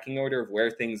exact pecking order of where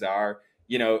things are.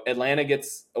 You know, Atlanta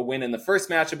gets a win in the first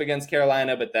matchup against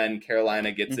Carolina, but then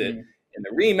Carolina gets it in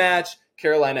the rematch.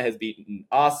 Carolina has beaten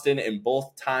Austin in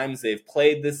both times they've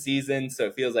played this season, so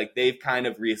it feels like they've kind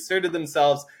of reasserted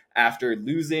themselves after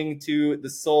losing to the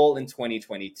Soul in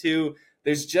 2022.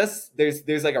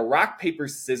 There's like a rock, paper,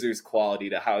 scissors quality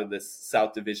to how this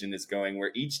South Division is going,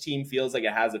 where each team feels like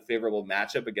it has a favorable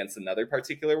matchup against another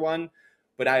particular one,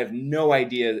 but I have no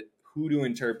idea who to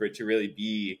interpret to really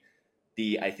be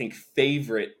the, I think,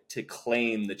 favorite to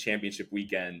claim the championship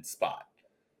weekend spot.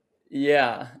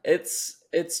 Yeah, it's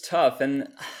tough, and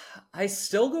I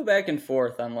still go back and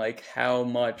forth on like how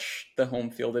much the home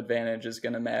field advantage is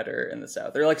going to matter in the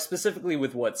South, or like specifically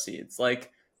with what seeds.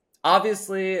 Like,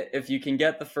 obviously, if you can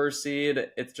get the first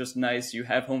seed, it's just nice. You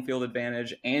have home field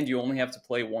advantage, and you only have to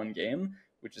play 1 game,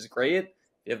 which is great. If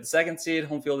you have the second seed,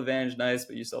 home field advantage, nice,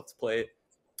 but you still have to play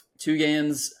 2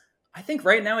 games. I think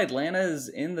right now Atlanta is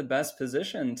in the best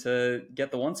position to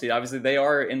get the 1 seed. Obviously, they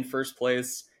are in first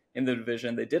place in the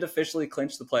division. They did officially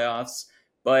clinch the playoffs,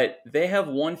 but they have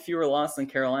 1 fewer loss than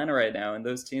Carolina right now, and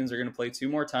those teams are going to play 2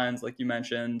 more times, like you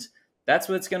mentioned. That's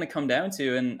what it's going to come down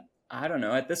to, and I don't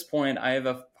know. At this point, I have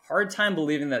a hard time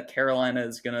believing that Carolina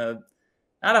is going to...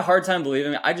 Not a hard time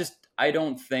believing. I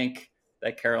don't think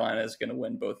that Carolina is going to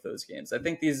win both those games. I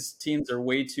think these teams are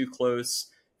way too close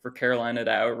for Carolina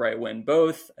to outright win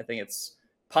both. I think it's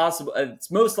possible.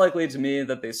 It's most likely to me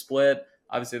that they split.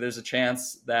 Obviously, there's a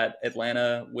chance that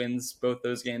Atlanta wins both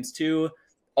those games too.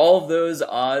 All of those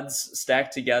odds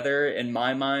stacked together, in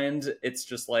my mind, it's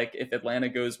just like if Atlanta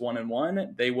goes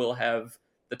 1-1, they will have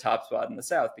the top spot in the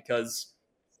South because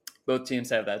both teams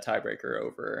have that tiebreaker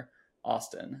over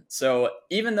Austin. So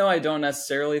even though I don't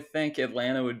necessarily think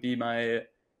Atlanta would be my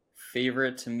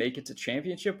favorite to make it to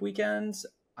championship weekend,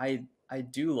 I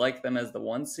do like them as the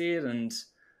 1 seed, and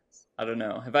I don't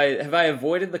know. Have I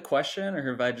avoided the question,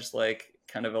 or have I just like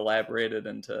kind of elaborated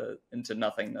into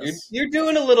nothingness? You're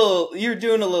doing a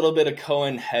little bit of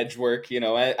Cohen hedge work. You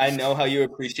know, I know how you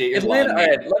appreciate your lawn. All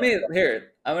right,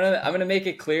 I'm gonna make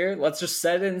it clear. Let's just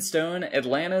set it in stone.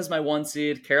 Atlanta is my 1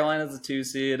 seed. Carolina is the 2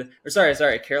 seed. Or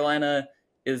sorry. Carolina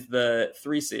is the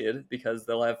 3 seed because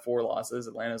they'll have 4 losses.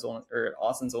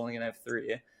 Austin's only gonna have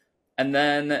 3. And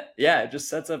then, yeah, it just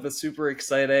sets up a super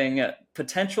exciting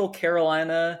potential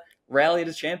Carolina rally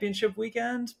to championship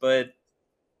weekend, but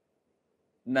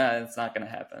nah, it's not going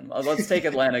to happen. Let's take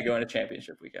Atlanta going to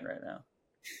championship weekend right now.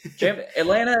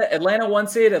 Atlanta 1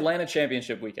 seed, Atlanta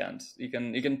championship weekend. You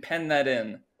can pen that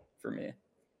in for me.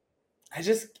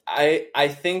 I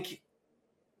think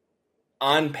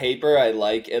on paper, I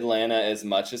like Atlanta as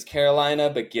much as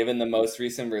Carolina, but given the most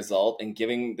recent result and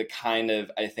giving the kind of,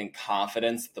 I think,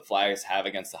 confidence the Flyers have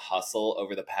against the hustle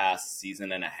over the past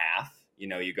season and a half,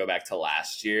 You go back to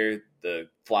last year, the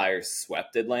Flyers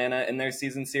swept Atlanta in their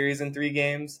season series in 3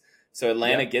 games. So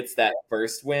Atlanta gets that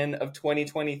first win of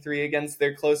 2023 against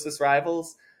their closest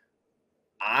rivals.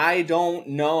 I don't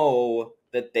know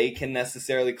that they can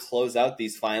necessarily close out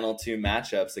these final 2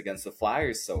 matchups against the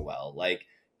Flyers so well. Like,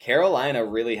 Carolina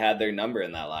really had their number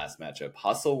in that last matchup.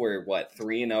 Hustle were,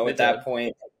 3-0 at that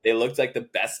point? They looked like the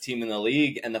best team in the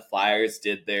league, and the Flyers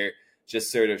did their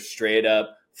just sort of straight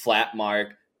up flat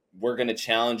mark. We're going to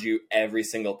challenge you every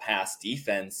single pass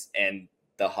defense, and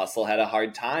the Hustle had a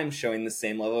hard time showing the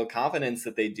same level of confidence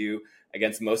that they do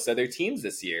against most other teams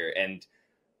this year. And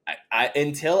I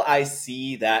until I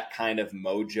see that kind of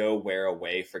mojo wear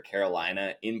away for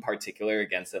Carolina, in particular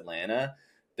against Atlanta,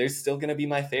 they're still going to be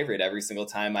my favorite every single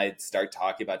time I start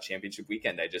talking about championship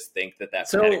weekend. I just think that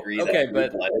pedigree,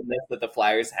 that the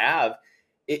Flyers have,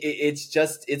 it's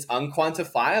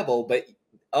unquantifiable. But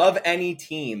of any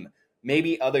team,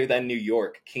 maybe other than New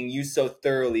York, can you so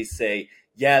thoroughly say,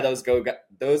 yeah, those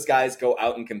guys go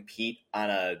out and compete on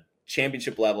a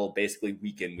championship level basically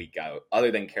week in, week out,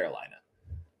 other than Carolina?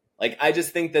 Like, I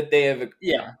just think that they have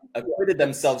acquitted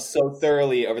themselves so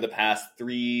thoroughly over the past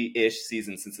 3-ish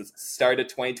seasons since the start of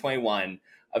 2021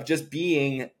 of just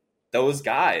being those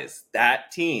guys,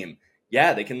 that team.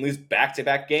 Yeah, they can lose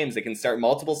back-to-back games. They can start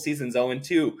multiple seasons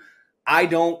 0-2. I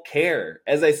don't care.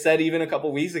 As I said even a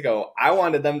couple weeks ago, I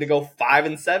wanted them to go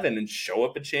 5-7 and show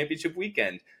up at championship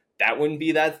weekend. That wouldn't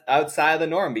be that outside of the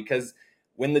norm, because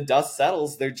when the dust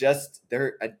settles, they're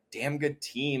a damn good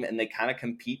team, and they kind of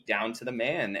compete down to the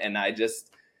man. And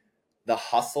the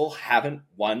Hustle haven't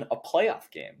won a playoff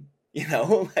game.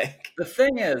 Like, the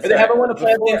thing is, they haven't won a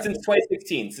playoff game since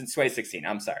 2016.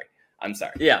 I'm sorry.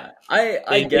 Yeah,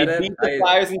 I get it. They beat the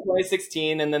Flyers in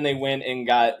 2016, and then they went and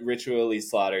got ritually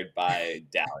slaughtered by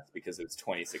Dallas because it was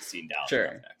 2016 Dallas.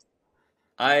 Sure.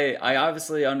 I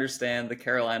obviously understand the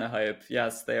Carolina hype.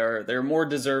 Yes, they're more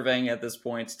deserving at this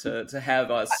point to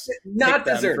have us not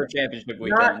pick deserving them for championship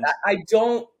weekend.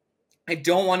 I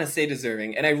don't want to say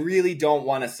deserving, and I really don't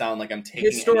want to sound like I'm taking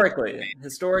historically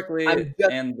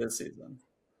and this season.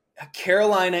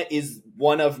 Carolina is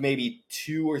one of maybe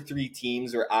 2 or 3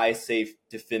 teams where I say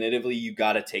definitively you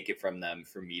got to take it from them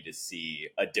for me to see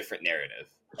a different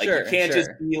narrative. Like, you can't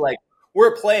just be like,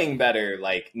 we're playing better.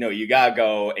 Like, no, you gotta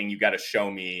go and you gotta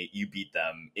show me you beat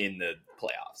them in the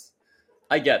playoffs.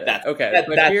 I get it. That's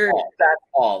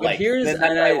all. But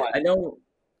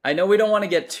I know we don't want to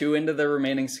get too into the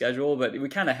remaining schedule, but we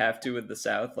kind of have to with the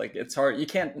South. Like, it's hard. You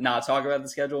can't not talk about the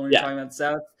schedule when you're talking about the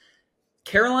South.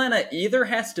 Carolina either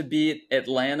has to beat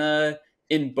Atlanta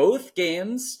in both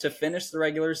games to finish the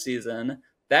regular season.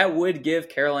 That would give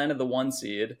Carolina the 1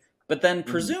 seed. But then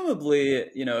presumably,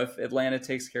 if Atlanta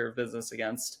takes care of business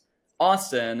against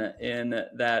Austin in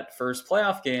that first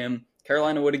playoff game,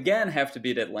 Carolina would again have to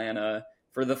beat Atlanta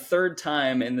for the 3rd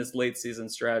time in this late season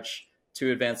stretch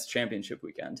to advance the championship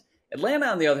weekend. Atlanta,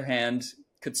 on the other hand,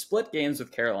 could split games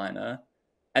with Carolina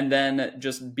and then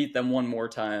just beat them one more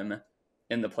time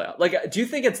in the playoff. Like, do you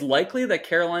think it's likely that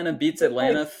Carolina beats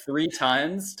Atlanta 3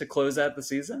 times to close out the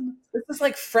season? This is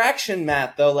like fraction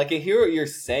math, though. Like, I hear what you're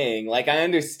saying. Like, I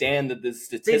understand that the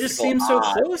statistical They just seem so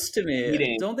close to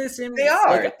me. Don't they seem? They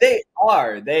are. They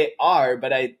are.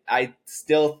 But I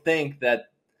still think that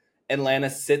Atlanta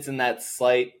sits in that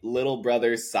slight little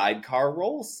brother sidecar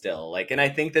role still. Like, and I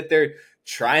think that they're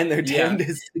trying their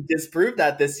damnedest to disprove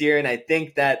that this year. And I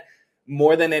think that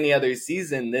more than any other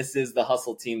season, this is the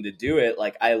Hustle team to do it.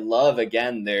 Like, I love,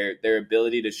 again, their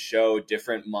ability to show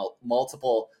different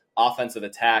multiple offensive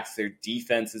attacks. Their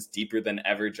defense is deeper than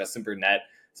ever. Justin Burnett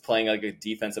is playing like a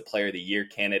defensive player of the year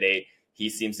candidate. He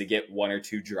seems to get 1 or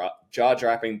 2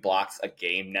 jaw-dropping blocks a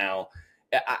game now.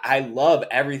 I love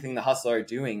everything the Hustle are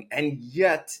doing. And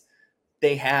yet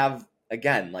they have,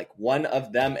 again, like one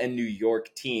of them and New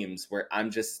York teams where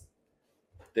I'm just,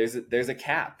 there's a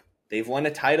cap. They've won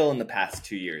a title in the past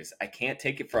 2 years. I can't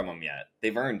take it from them yet.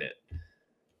 They've earned it.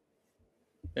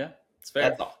 Yeah, it's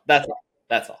fair. That's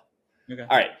all. Okay.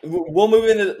 All right.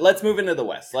 Let's move into the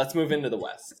West.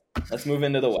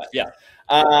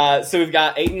 Yeah. So we've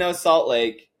got 8-0 Salt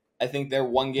Lake. I think they're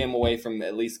 1 game away from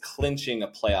at least clinching a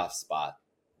playoff spot,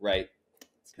 right?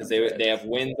 Because they have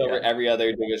wins over every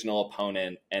other divisional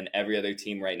opponent, and every other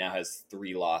team right now has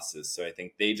 3 losses. So I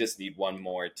think they just need 1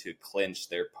 more to clinch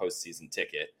their postseason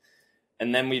ticket.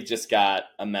 And then we've just got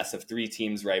a mess of 3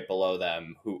 teams right below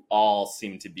them who all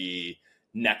seem to be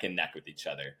neck and neck with each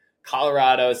other.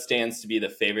 Colorado stands to be the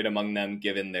favorite among them,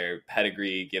 given their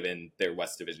pedigree, given their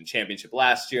West Division championship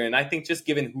last year, and I think just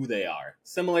given who they are.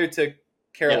 Similar to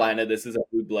Carolina, This is a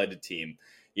blue-blooded team.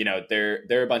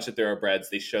 They're a bunch of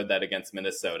thoroughbreds. They showed that against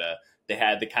Minnesota. they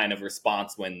had the kind of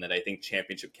response win that I think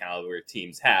championship caliber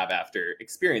teams have after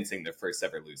experiencing their first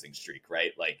ever losing streak,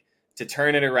 right? Like, to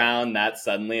turn it around that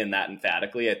suddenly and that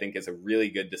emphatically, I think is a really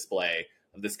good display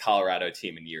of this Colorado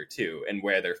team in year 2 and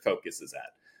where their focus is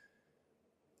at.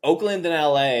 Oakland and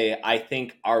LA, I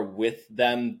think, are with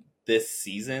them this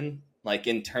season. Like,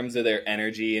 in terms of their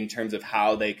energy, in terms of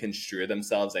how they construe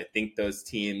themselves, I think those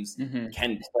teams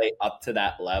can play up to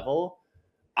that level.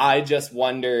 I just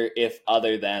wonder if,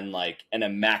 other than like an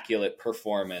immaculate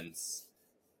performance,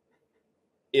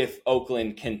 if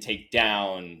Oakland can take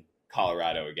down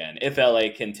Colorado again, if LA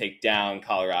can take down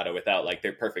Colorado without like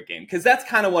their perfect game. Because that's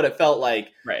kind of what it felt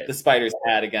like the Spiders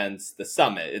had against the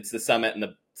Summit. It's the Summit in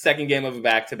the second game of a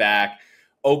back-to-back.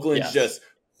 Oakland's just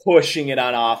pushing it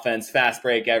on offense, fast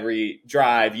break every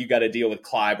drive. You got to deal with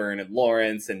Clyburn and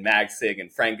Lawrence and Magsig and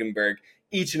Frankenberg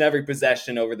each and every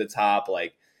possession over the top.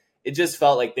 Like, it just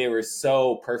felt like they were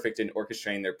so perfect in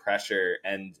orchestrating their pressure.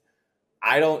 And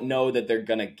I don't know that they're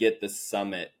going to get the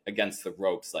Summit against the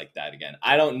ropes like that again.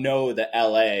 I don't know that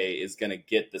LA is going to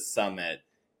get the Summit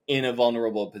in a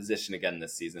vulnerable position again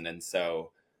this season. And so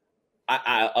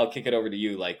I'll kick it over to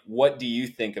you. Like, what do you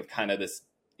think of kind of this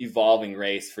evolving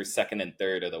race for second and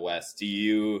third of the West? Do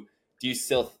you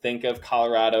still think of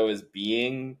Colorado as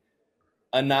being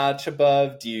a notch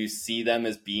above? Do you see them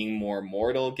as being more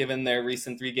mortal given their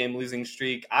recent 3-game losing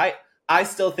streak? I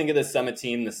still think of the Summit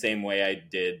team the same way I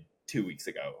did 2 weeks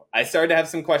ago. I started to have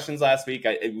some questions last week.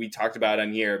 We talked about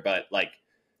on here, but like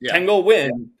 10-goal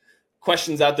win,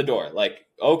 questions out the door. Like,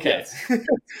 okay. Yes,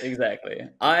 exactly.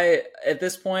 At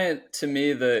this point, to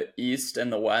me, the East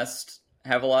and the West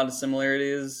have a lot of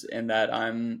similarities in that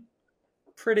I'm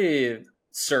pretty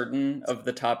certain of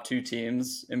the top 2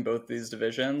 teams in both these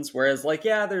divisions. Whereas, like,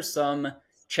 there's some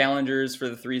challengers for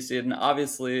the 3 seed, and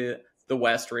obviously the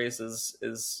West race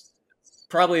is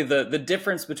probably the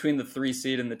difference between the 3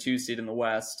 seed and the 2 seed in the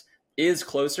West is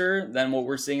closer than what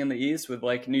we're seeing in the East, with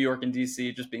like New York and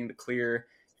DC just being the clear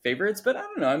favorites. But I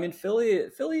don't know. I mean, Philly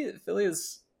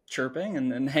is chirping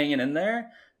and hanging in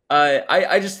there.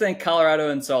 I just think Colorado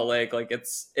and Salt Lake, like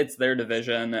it's their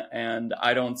division, and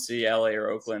I don't see LA or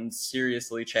Oakland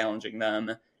seriously challenging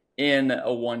them in a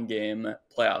 1-game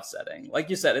playoff setting. Like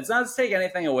you said, it's not to take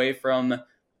anything away from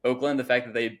Oakland. The fact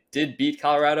that they did beat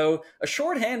Colorado, a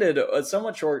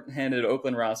somewhat shorthanded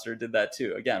Oakland roster did that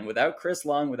too. Again, without Chris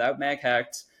Long, without Mac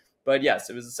Hecht. But yes,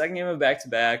 it was the second game of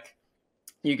back-to-back.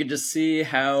 You could just see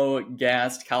how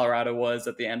gassed Colorado was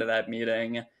at the end of that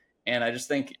meeting. And I just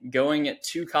think going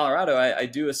to Colorado, I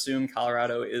do assume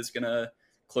Colorado is going to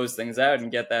close things out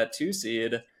and get that 2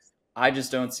 seed. I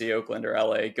just don't see Oakland or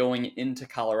LA going into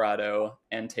Colorado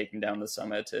and taking down the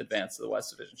Summit to advance to the West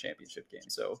Division Championship game.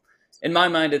 So in my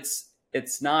mind,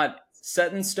 it's not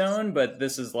set in stone, but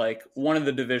this is like one of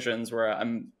the divisions where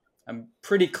I'm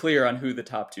pretty clear on who the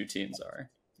top 2 teams are,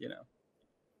 you know.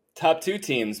 Top 2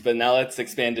 teams, but now let's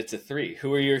expand it to 3.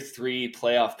 Who are your 3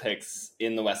 playoff picks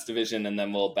in the West Division? And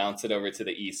then we'll bounce it over to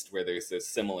the East, where there's a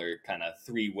similar kind of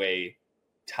 3-way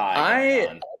tie going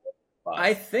on.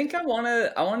 I think I want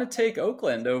to take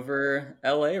Oakland over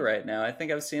LA right now. I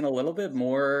think I've seen a little bit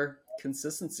more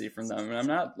consistency from them, and I'm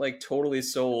not like totally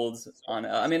sold on.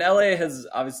 I mean, LA has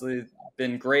obviously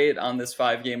been great on this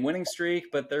 5-game winning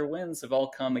streak, but their wins have all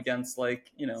come against like,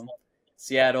 you know,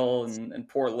 Seattle and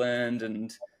Portland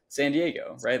and San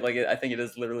Diego, right? Like, I think it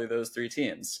is literally those 3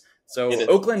 teams. So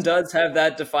Oakland does have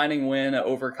that defining win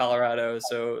over Colorado.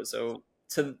 So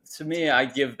to me, I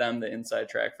give them the inside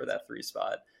track for that 3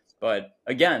 spot. But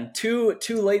again, two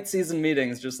late season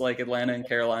meetings, just like Atlanta and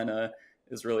Carolina,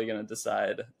 is really going to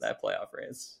decide that playoff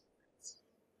race.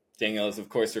 Daniel is, of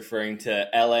course, referring to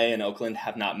LA and Oakland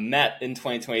have not met in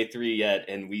 2023 yet,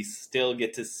 and we still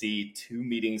get to see 2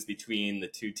 meetings between the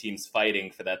 2 teams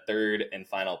fighting for that 3rd and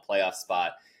final playoff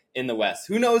spot in the West.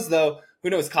 Who knows, though? Who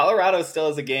knows? Colorado still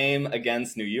has a game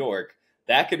against New York.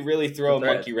 That could really throw a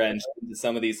monkey wrench into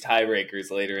some of these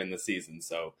tiebreakers later in the season,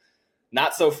 so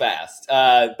not so fast.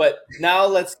 But now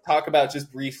let's talk about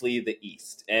just briefly the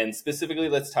East, and specifically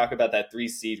let's talk about that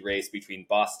 3-seed race between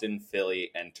Boston,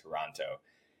 Philly, and Toronto.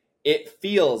 It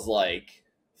feels like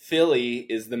Philly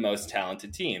is the most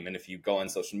talented team. And if you go on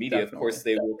social media, of course,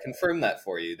 they will confirm that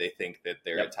for you. They think that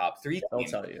they're a top 3 team. They'll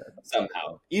tell you that.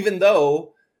 Somehow. Even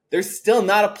though they're still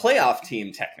not a playoff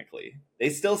team, technically. They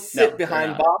still sit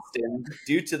behind Boston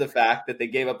due to the fact that they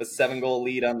gave up a 7-goal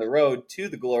lead on the road to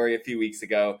the Glory a few weeks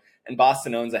ago. And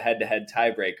Boston owns a head-to-head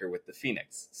tiebreaker with the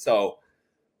Phoenix. So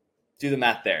do the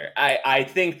math there. I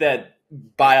think that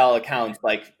by all accounts,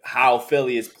 like how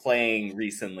Philly is playing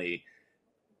recently,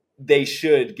 they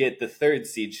should get the 3rd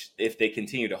seed if they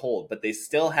continue to hold. But they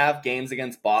still have games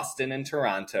against Boston and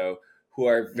Toronto, who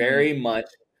are very much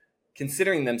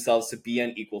considering themselves to be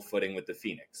on equal footing with the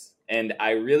Phoenix. And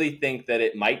I really think that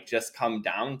it might just come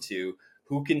down to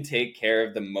who can take care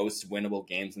of the most winnable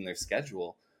games in their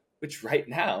schedule, which right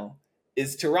now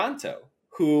is Toronto,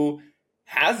 who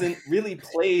hasn't really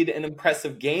played an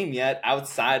impressive game yet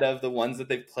outside of the ones that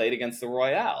they've played against the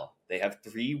Royale. They have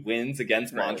 3 wins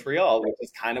against Montreal, which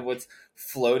is kind of what's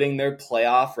floating their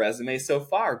playoff resume so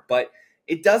far. But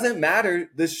it doesn't matter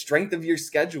the strength of your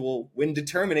schedule when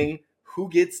determining who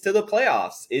gets to the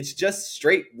playoffs. It's just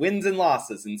straight wins and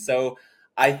losses. And so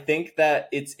I think that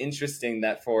it's interesting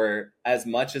that for as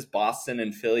much as Boston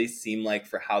and Philly seem like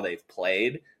for how they've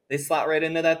played, they slot right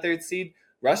into that 3rd seed.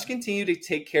 Rush continue to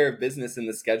take care of business in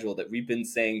the schedule that we've been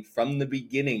saying from the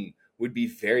beginning would be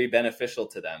very beneficial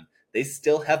to them. They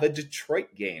still have a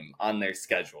Detroit game on their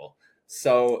schedule.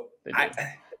 So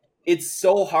it's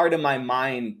so hard in my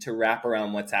mind to wrap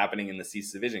around what's happening in the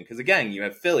East Division. Because again, you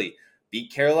have Philly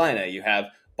beat Carolina. You have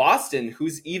Boston,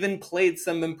 who's even played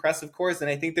some impressive cores. And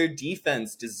I think their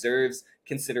defense deserves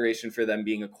consideration for them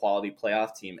being a quality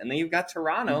playoff team. And then you've got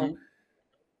Toronto.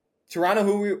 Toronto,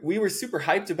 who we were super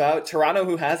hyped about. Toronto,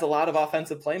 who has a lot of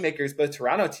offensive playmakers, but a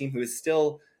Toronto team who is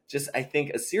still just, I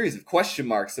think, a series of question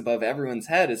marks above everyone's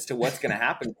head as to what's going to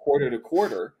happen quarter to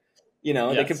quarter.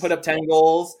 They can put up 10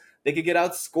 goals. They could get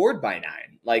outscored by 9.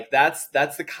 Like that's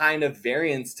the kind of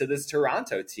variance to this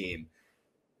Toronto team.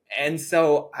 And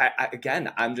so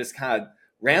I'm just kind of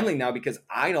rambling now because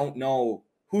I don't know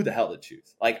who the hell to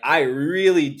choose. Like I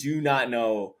really do not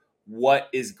know what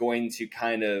is going to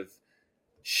kind of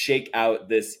shake out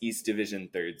this East Division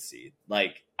 3rd seed.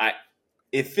 Like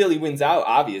if Philly wins out,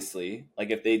 obviously,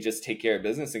 like if they just take care of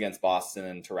business against Boston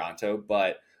and Toronto,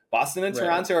 but Boston and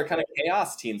Toronto are kind of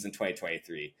chaos teams in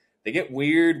 2023. They get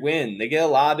weird win. They get a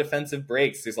lot of defensive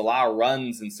breaks. There's a lot of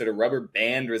runs and sort of rubber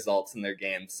band results in their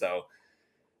games. So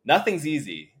nothing's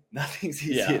easy. Nothing's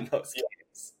easy in those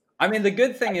games. I mean, the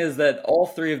good thing is that all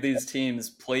 3 of these teams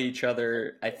play each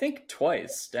other, I think,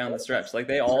 twice down the stretch. Like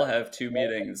they all have 2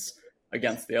 meetings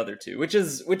against the other 2, which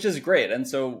is great. And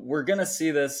so we're going to see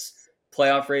this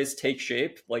playoff race take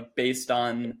shape, like based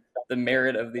on the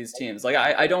merit of these teams. Like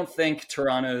I don't think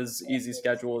Toronto's easy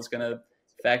schedule is going to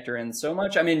factor in so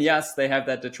much. I mean, yes, they have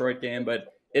that Detroit game,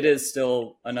 but it is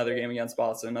still another game against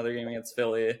Boston, another game against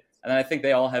Philly. And then I think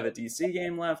they all have a DC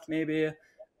game left, maybe,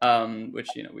 which,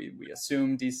 we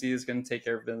assume DC is going to take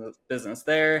care of business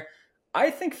there. I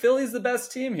think Philly's the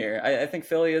best team here. I think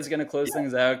Philly is going to close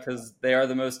things out because they are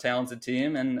the most talented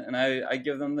team, and I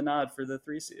give them the nod for the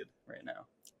 3 seed right now.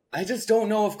 I just don't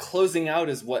know if closing out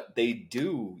is what they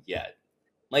do yet.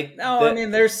 Like I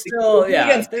mean, they're still a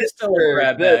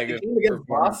grab bag against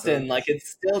Boston. Like it's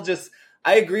still just.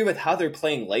 I agree with how they're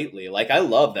playing lately. Like I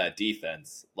love that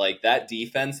defense. Like that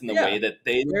defense and the way that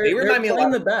they remind me a lot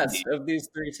of the best of these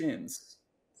 3 teams.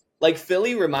 Like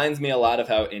Philly reminds me a lot of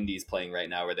how Indy's playing right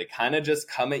now, where they kind of just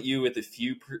come at you with a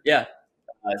few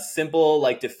simple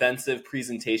like defensive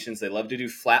presentations. They love to do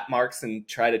flat marks and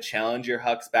try to challenge your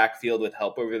Hucks backfield with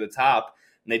help over the top.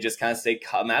 And they just kind of say,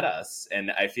 come at us.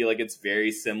 And I feel like it's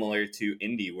very similar to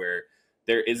Indy, where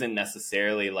there isn't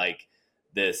necessarily like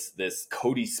this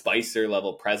Cody Spicer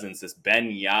level presence, this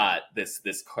Ben Yacht, this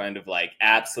kind of like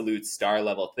absolute star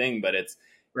level thing, but it's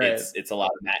a lot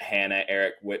of Matt Hanna,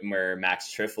 Eric Whitmer,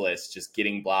 Max Triflis just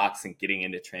getting blocks and getting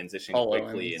into transition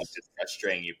quickly and just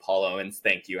frustrating you. Paul Owens,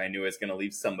 thank you. I knew I was going to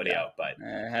leave somebody out, but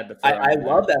I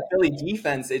love that Philly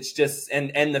defense. It's just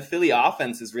and the Philly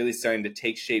offense is really starting to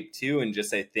take shape too, and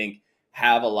just I think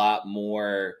have a lot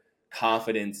more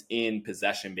confidence in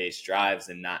possession-based drives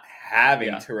and not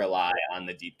having to rely on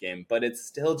the deep game. But it's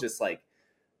still just like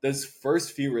those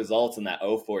first few results in that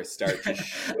 0-4 start.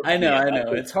 I know.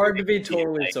 It's hard to be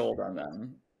totally sold on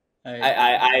them.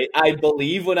 I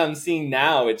believe what I'm seeing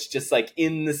now. It's just like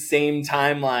in the same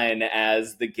timeline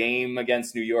as the game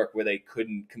against New York where they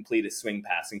couldn't complete a swing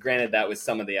pass. And granted, that was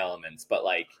some of the elements, but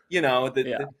like,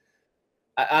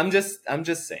 I'm just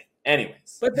saying.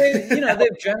 Anyways, but they've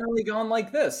generally gone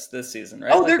like this season,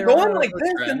 right? Oh, they're going like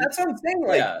this, and that's what I'm saying.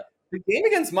 Like the game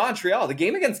against Montreal, the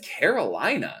game against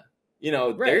Carolina,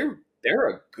 they're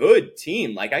a good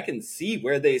team. Like I can see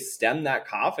where they stem that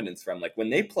confidence from. Like when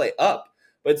they play up,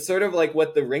 but sort of like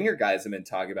what the Ringer guys have been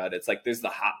talking about. It's like there's the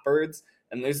hot birds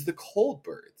and there's the cold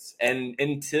birds, and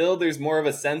until there's more of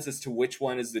a sense as to which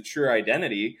one is the true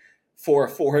identity for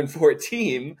a 4-4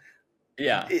 team.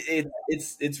 Yeah,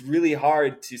 it's really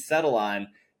hard to settle on.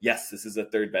 Yes, this is the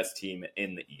 3rd best team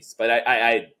in the East, but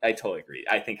I totally agree.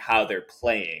 I think how they're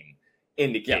playing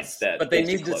indicates that. But they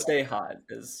need to stay hot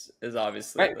is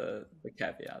obviously the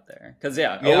caveat there. Because we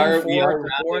are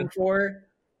 4-4.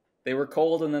 they were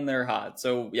cold and then they're hot.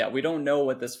 So yeah, we don't know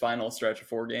what this final stretch of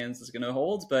 4 games is going to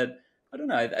hold, but I don't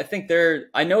know. I think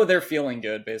I know they're feeling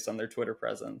good based on their Twitter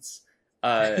presence.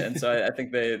 And so I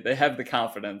think they have the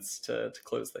confidence to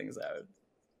close things out.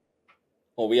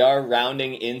 Well, we are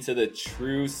rounding into the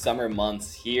true summer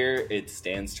months here. It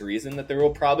stands to reason that there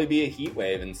will probably be a heat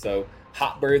wave, and so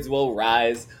hot birds will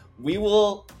rise. We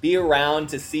will be around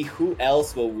to see who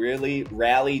else will really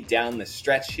rally down the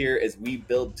stretch here as we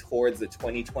build towards the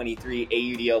 2023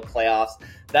 AUDL playoffs.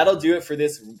 That'll do it for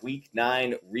this Week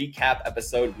 9 recap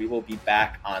episode. We will be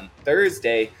back on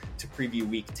Thursday to preview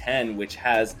Week 10, which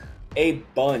has a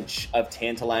bunch of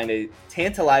tantalizing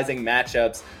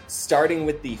matchups, starting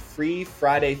with the Free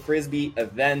Friday Frisbee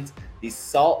event. The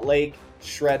Salt Lake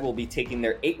Shred will be taking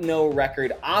their 8-0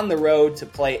 record on the road to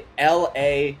play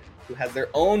LA, who has their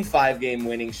own 5-game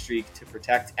winning streak to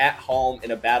protect at home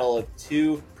in a battle of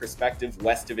 2 prospective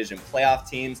West Division playoff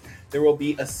teams. There will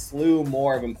be a slew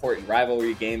more of important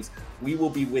rivalry games. We will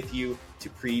be with you to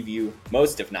preview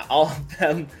most, if not all of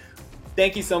them.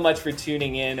 Thank you so much for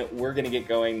tuning in. We're going to get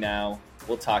going now.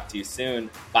 We'll talk to you soon.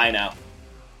 Bye now.